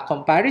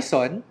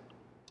comparison,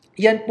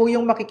 yan po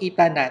yung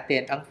makikita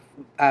natin. Ang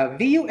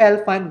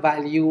VUL fund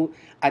value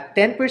at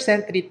 10%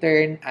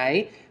 return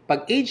ay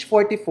pag age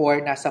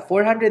 44, nasa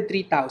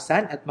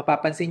 403,000 at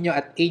mapapansin nyo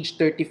at age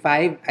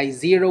 35 ay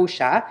zero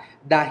siya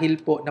dahil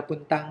po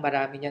napuntang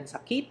marami niyan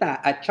sa kita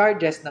at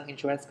charges ng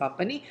insurance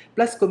company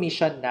plus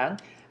commission ng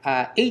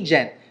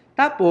agent.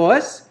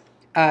 Tapos,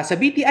 sa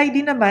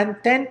BTID naman,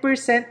 10%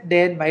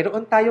 din,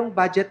 mayroon tayong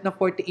budget na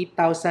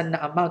 48,000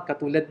 na amount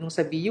katulad nung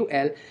sa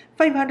VUL,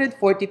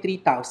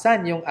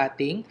 543,000 yung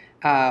ating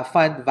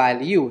fund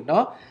value,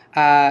 no?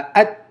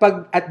 At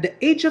pag at the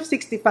age of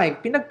 65,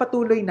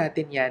 pinagpatuloy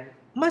natin yan,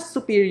 mas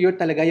superior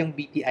talaga yung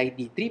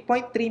BTID.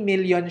 3.3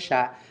 million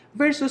siya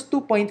versus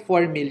 2.4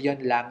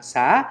 million lang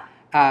sa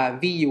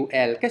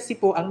VUL. Kasi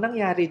po, ang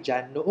nangyari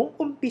dyan, noong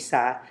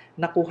umpisa,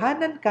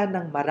 nakuhanan ka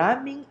ng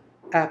maraming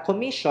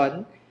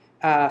commission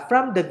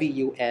from the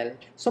VUL.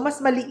 So,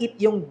 mas maliit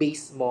yung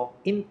base mo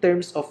in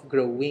terms of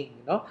growing,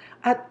 no?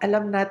 At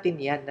alam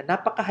natin yan na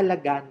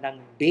napakahalaga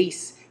ng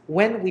base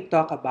when we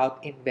talk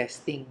about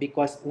investing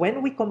because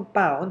when we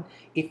compound,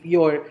 if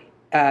your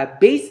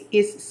base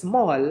is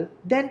small,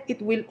 then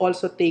it will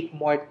also take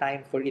more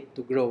time for it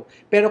to grow.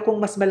 Pero kung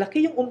mas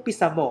malaki yung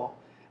umpisa mo,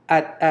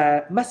 at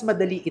mas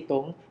madali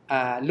itong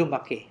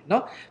lumaki,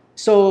 no?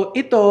 So,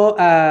 ito,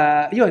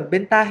 yun,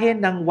 bentahin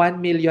ng 1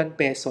 million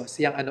pesos.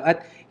 Yung ano,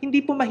 at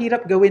hindi po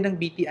mahirap gawin ng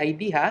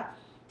BTID, ha?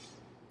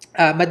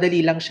 Madali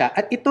lang siya.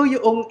 At ito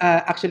yung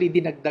actually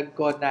dinagdag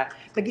ko na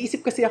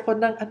nag-iisip kasi ako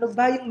ng ano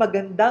ba yung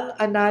magandang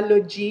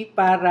analogy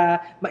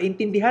para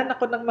maintindihan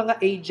ako ng mga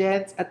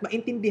agents at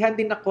maintindihan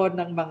din ako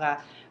ng mga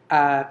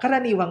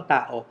karaniwang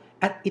tao.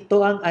 At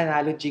ito ang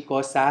analogy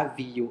ko sa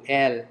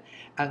VUL.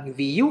 Ang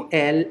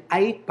VUL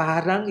ay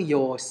parang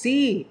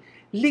yosi.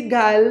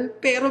 Legal,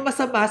 pero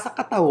masama sa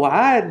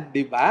katawan,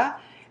 di ba?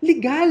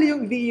 Legal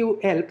yung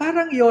VUL,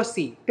 parang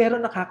yosi,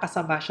 pero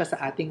nakakasama siya sa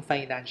ating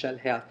financial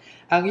health.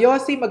 Ang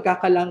yosi,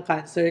 magkakalang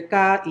cancer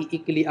ka,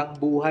 iikli ang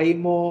buhay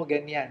mo,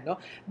 ganyan, no?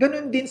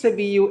 Ganun din sa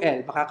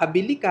VUL,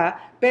 makakabili ka,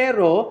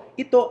 pero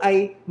ito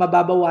ay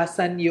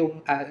mababawasan yung,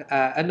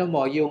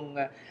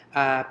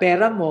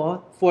 pera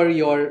mo for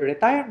your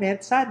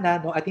retirement, sana,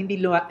 no? At hindi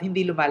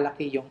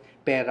lumalaki yung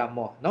pera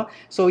mo, no?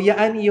 So,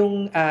 yan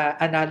yung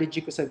analogy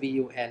ko sa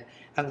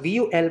VUL. Ang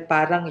VUL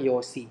parang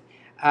yosi.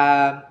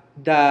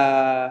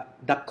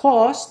 The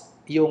cost,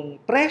 yung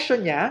presyo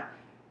niya,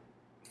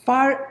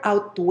 far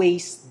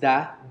outweighs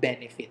the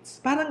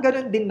benefits. Parang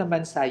ganun din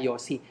naman sa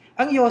yosi.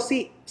 Ang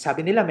yosi,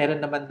 sabi nila, meron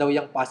naman daw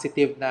yung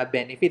positive na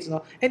benefits,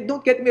 no? And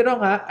don't get me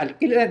wrong, ha?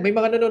 May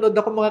mga nanonood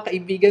ako mga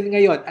kaibigan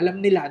ngayon. Alam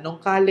nila, nung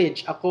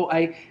college, ako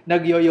ay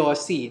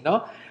nagyoyosi,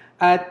 no?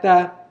 At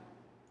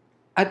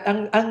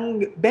ang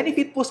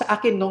benefit po sa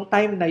akin nung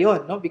time na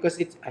yon, no? Because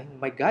it's, oh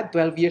my God,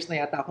 12 years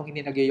na yata akong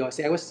hindi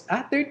nagyoyosi. I was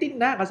 13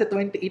 na kasi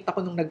 28 ako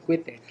nung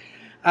nag-quit eh.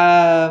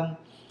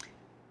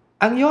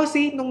 Ang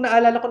yosi, nung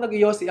naalala ko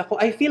nagyoyosi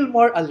ako, I feel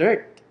more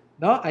alert,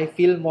 no? I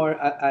feel more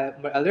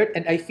alert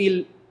and I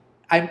feel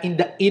I'm in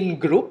the in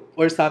group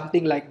or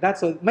something like that.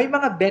 So may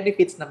mga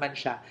benefits naman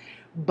siya.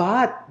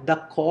 But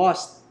the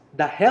cost,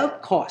 the health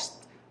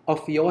cost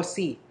of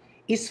yosi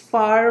is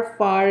far,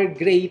 far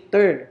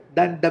greater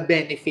than the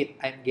benefit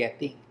I'm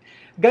getting.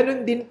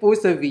 Ganon din po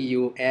sa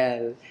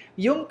VUL.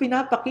 Yung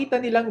pinapakita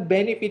nilang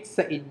benefits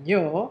sa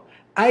inyo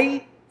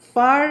ay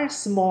far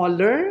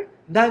smaller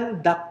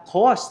than the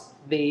cost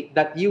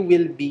that you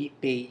will be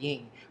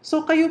paying.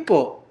 So kayo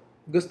po,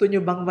 gusto nyo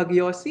bang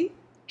magyosi?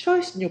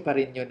 Choice nyo pa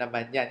rin yun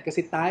naman yan.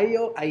 Kasi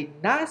tayo ay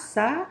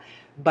nasa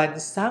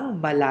bansang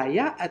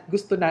malaya at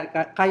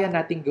kaya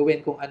nating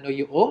gawin kung ano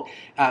yung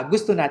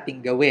gusto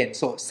nating gawin.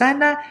 So,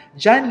 sana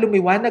dyan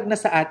lumiwanag na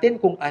sa atin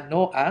kung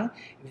ano ang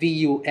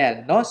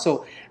VUL, no?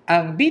 So,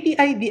 ang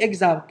BTID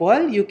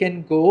example, you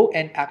can go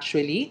and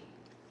actually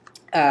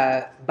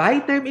buy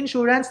term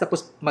insurance,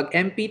 tapos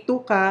mag-MP2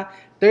 ka,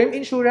 term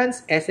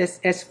insurance,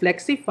 SSS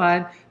Flexi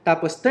Fund,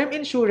 tapos term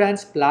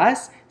insurance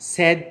plus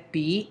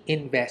SEDPI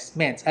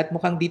investments. At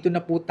mukhang dito na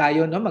po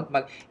tayo, no?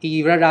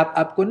 I-wrap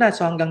up ko na.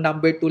 So hanggang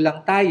number 2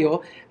 lang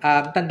tayo.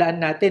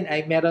 Tandaan natin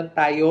ay meron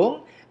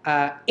tayong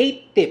 8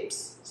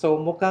 tips. So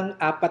mukhang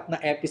 4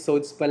 na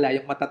episodes pala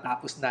yung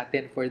matatapos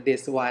natin for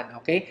this one.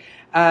 Okay?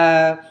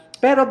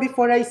 Pero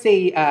before I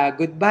say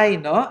goodbye,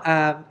 no?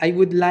 I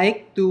would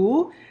like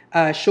to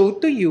show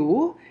to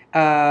you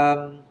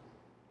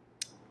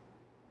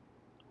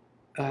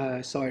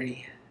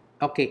sorry.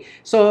 Okay.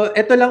 So,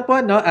 ito lang po,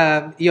 no?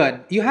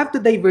 Yun. You have to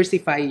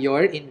diversify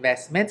your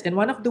investments, and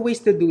one of the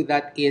ways to do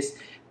that is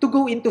to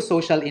go into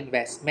social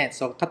investments.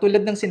 So,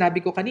 katulad ng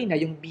sinabi ko kanina,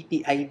 yung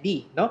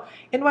BTID, no?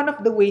 And one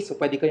of the ways, so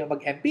pwede kayong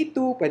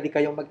mag-MP2, pwede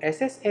kayong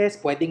mag-SSS,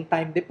 pwedeng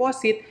time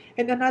deposit,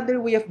 and another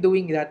way of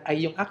doing that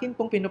ay yung akin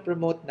pong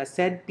pinopromote na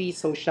SEDPI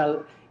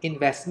Social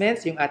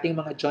Investments, yung ating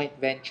mga joint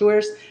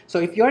ventures.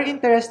 So, if you're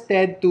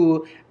interested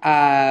to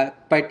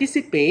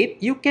participate,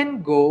 you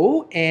can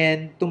go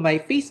and to my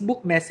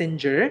Facebook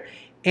Messenger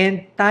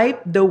and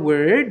type the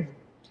word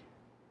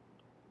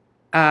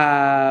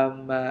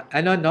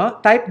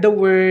type the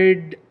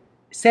word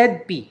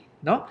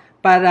SEDPI, no?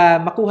 Para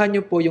makuha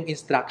nyo po yung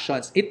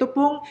instructions. Ito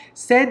pong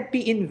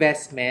SEDPI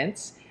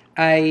Investments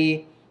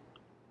ay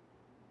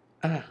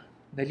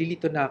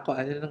nalilito na ako.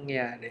 Ano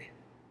nangyari?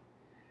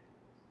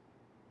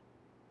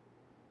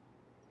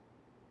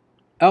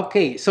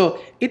 Okay,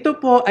 so ito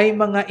po ay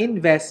mga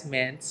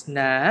investments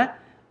na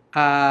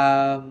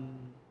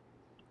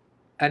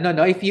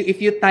if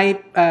you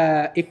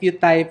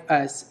type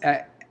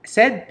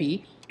SEDPI,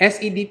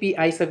 SEDPI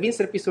sa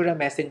Vince Rapisura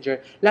Messenger,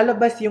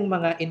 lalabas yung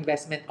mga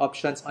investment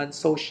options on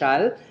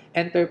social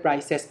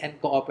enterprises and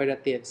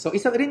cooperatives. So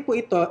isa rin po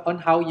ito on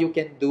how you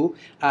can do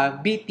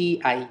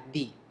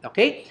BTID.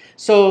 Okay?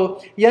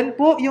 So, yan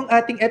po yung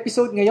ating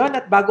episode ngayon,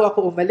 at bago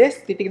ako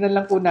umalis, titignan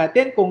lang po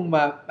natin kung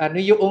ano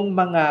yung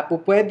mga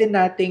pupwede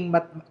nating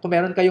kung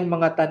meron kayong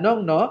mga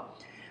tanong, no?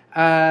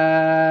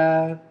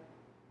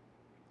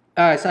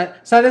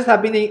 Sana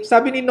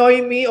sabi ni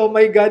Noemi, oh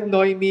my God,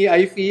 Noemi,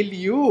 I feel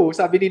you.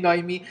 Sabi ni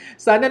Noemi,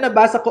 sana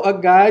nabasa ko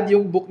agad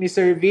yung book ni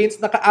Sir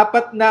Vince.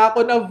 Naka-4 na ako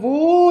na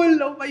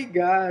full. Oh my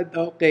God.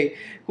 Okay.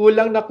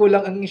 Kulang na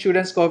kulang ang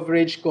insurance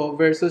coverage ko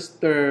versus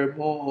term.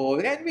 Oo.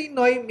 Anyway,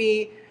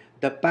 Noemi,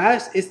 the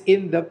past is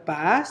in the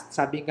past.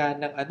 Sabi nga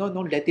ng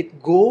let it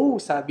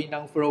go. Sabi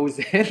ng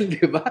Frozen,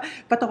 di ba?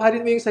 Patawarin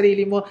mo yung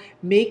sarili mo.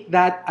 Make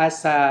that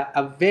as a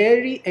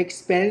very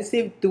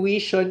expensive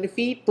tuition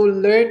fee to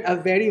learn a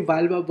very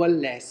valuable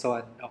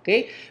lesson.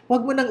 Okay?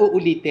 Huwag mo nang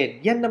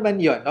uulitin. Yan naman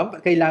yon, no?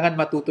 Kailangan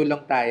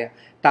matutulong tayo.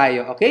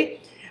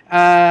 Okay?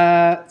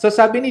 So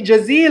sabi ni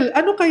Jazil,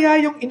 ano kaya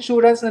yung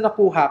insurance na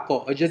nakuha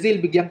ko? O Jazil,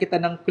 bigyan kita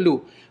ng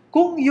clue.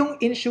 Kung yung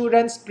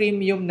insurance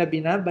premium na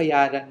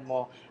binabayaran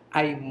mo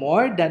ay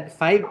more than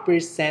 5%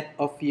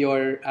 of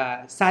your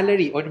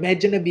salary or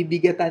medyo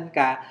nabibigatan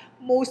ka,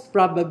 most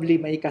probably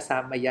may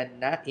kasama yan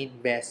na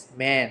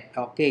investment.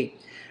 Okay.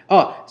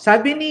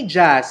 Sabi ni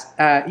Jazz,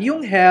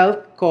 yung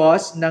health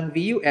cost ng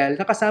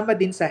VUL, nakasama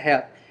din sa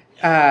health.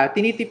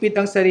 Tinitipid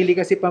ang sarili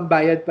kasi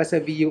pambayad pa sa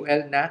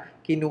VUL na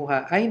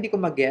kinuha. Ay, hindi ko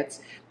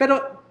magets.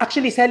 Pero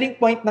actually, selling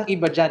point ng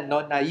iba dyan,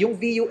 no, na yung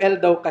VUL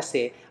daw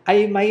kasi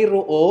ay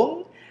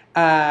mayroong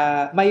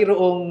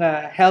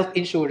health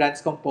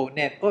insurance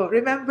component.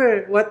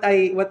 Remember what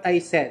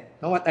I said,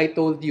 no? What I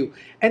told you.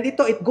 And it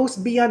goes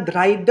beyond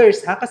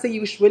riders, ha? Kasi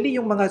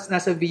usually yung mga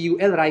nasa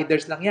VUL,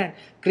 riders lang yan.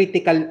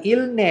 Critical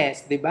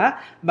illness, di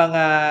ba?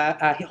 Mga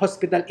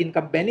hospital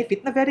income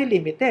benefit na very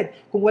limited.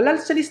 Kung wala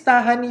sa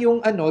listahan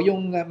yung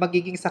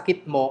magiging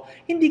sakit mo,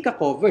 hindi ka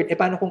covered.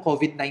 Paano kung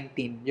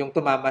COVID-19 yung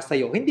tumama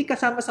sa'yo? Hindi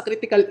kasama sa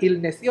critical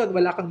illness yon.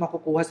 Wala kang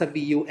makukuha sa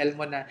VUL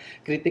mo na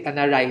critical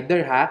na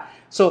rider, ha?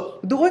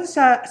 So, doon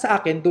sa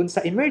akin, doon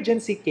sa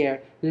emergency care,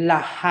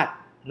 lahat,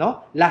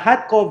 no?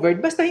 Lahat covered,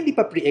 basta hindi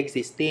pa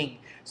pre-existing.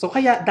 So,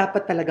 kaya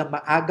dapat talaga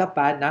maaga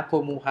pa na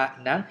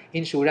kumuha ng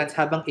insurance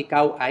habang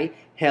ikaw ay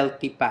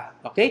healthy pa.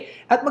 Okay?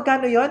 At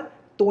magkano yon?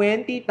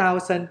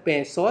 20,000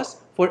 pesos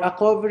for a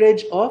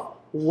coverage of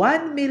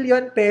 1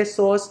 million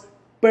pesos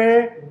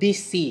per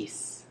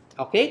disease.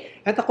 Okay?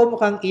 At ako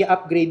mukhang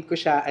i-upgrade ko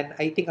siya, and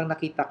I think ang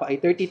nakita ko ay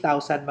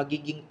 30,000,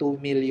 magiging 2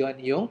 million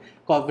yung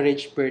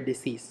coverage per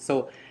disease.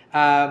 So,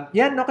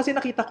 yan, no? Kasi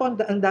nakita ko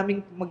ang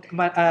daming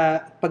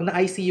pag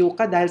na-ICU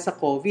ka dahil sa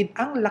COVID,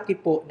 ang laki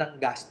po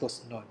ng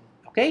gastos nun.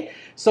 Okay?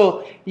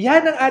 So,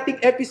 yan ang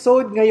ating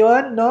episode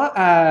ngayon, no?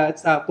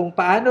 Kung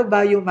paano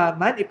ba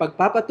yumaman,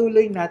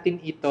 ipagpapatuloy natin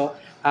ito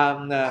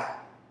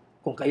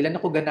kung kailan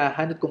ako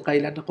ganahan at kung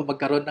kailan ako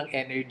magkaroon ng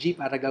energy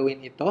para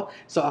gawin ito.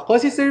 So, ako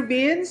si Sir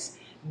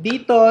Vince,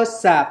 dito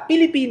sa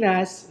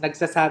Pilipinas,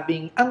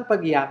 nagsasabing ang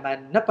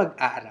pagyaman na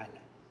pag-aaralan.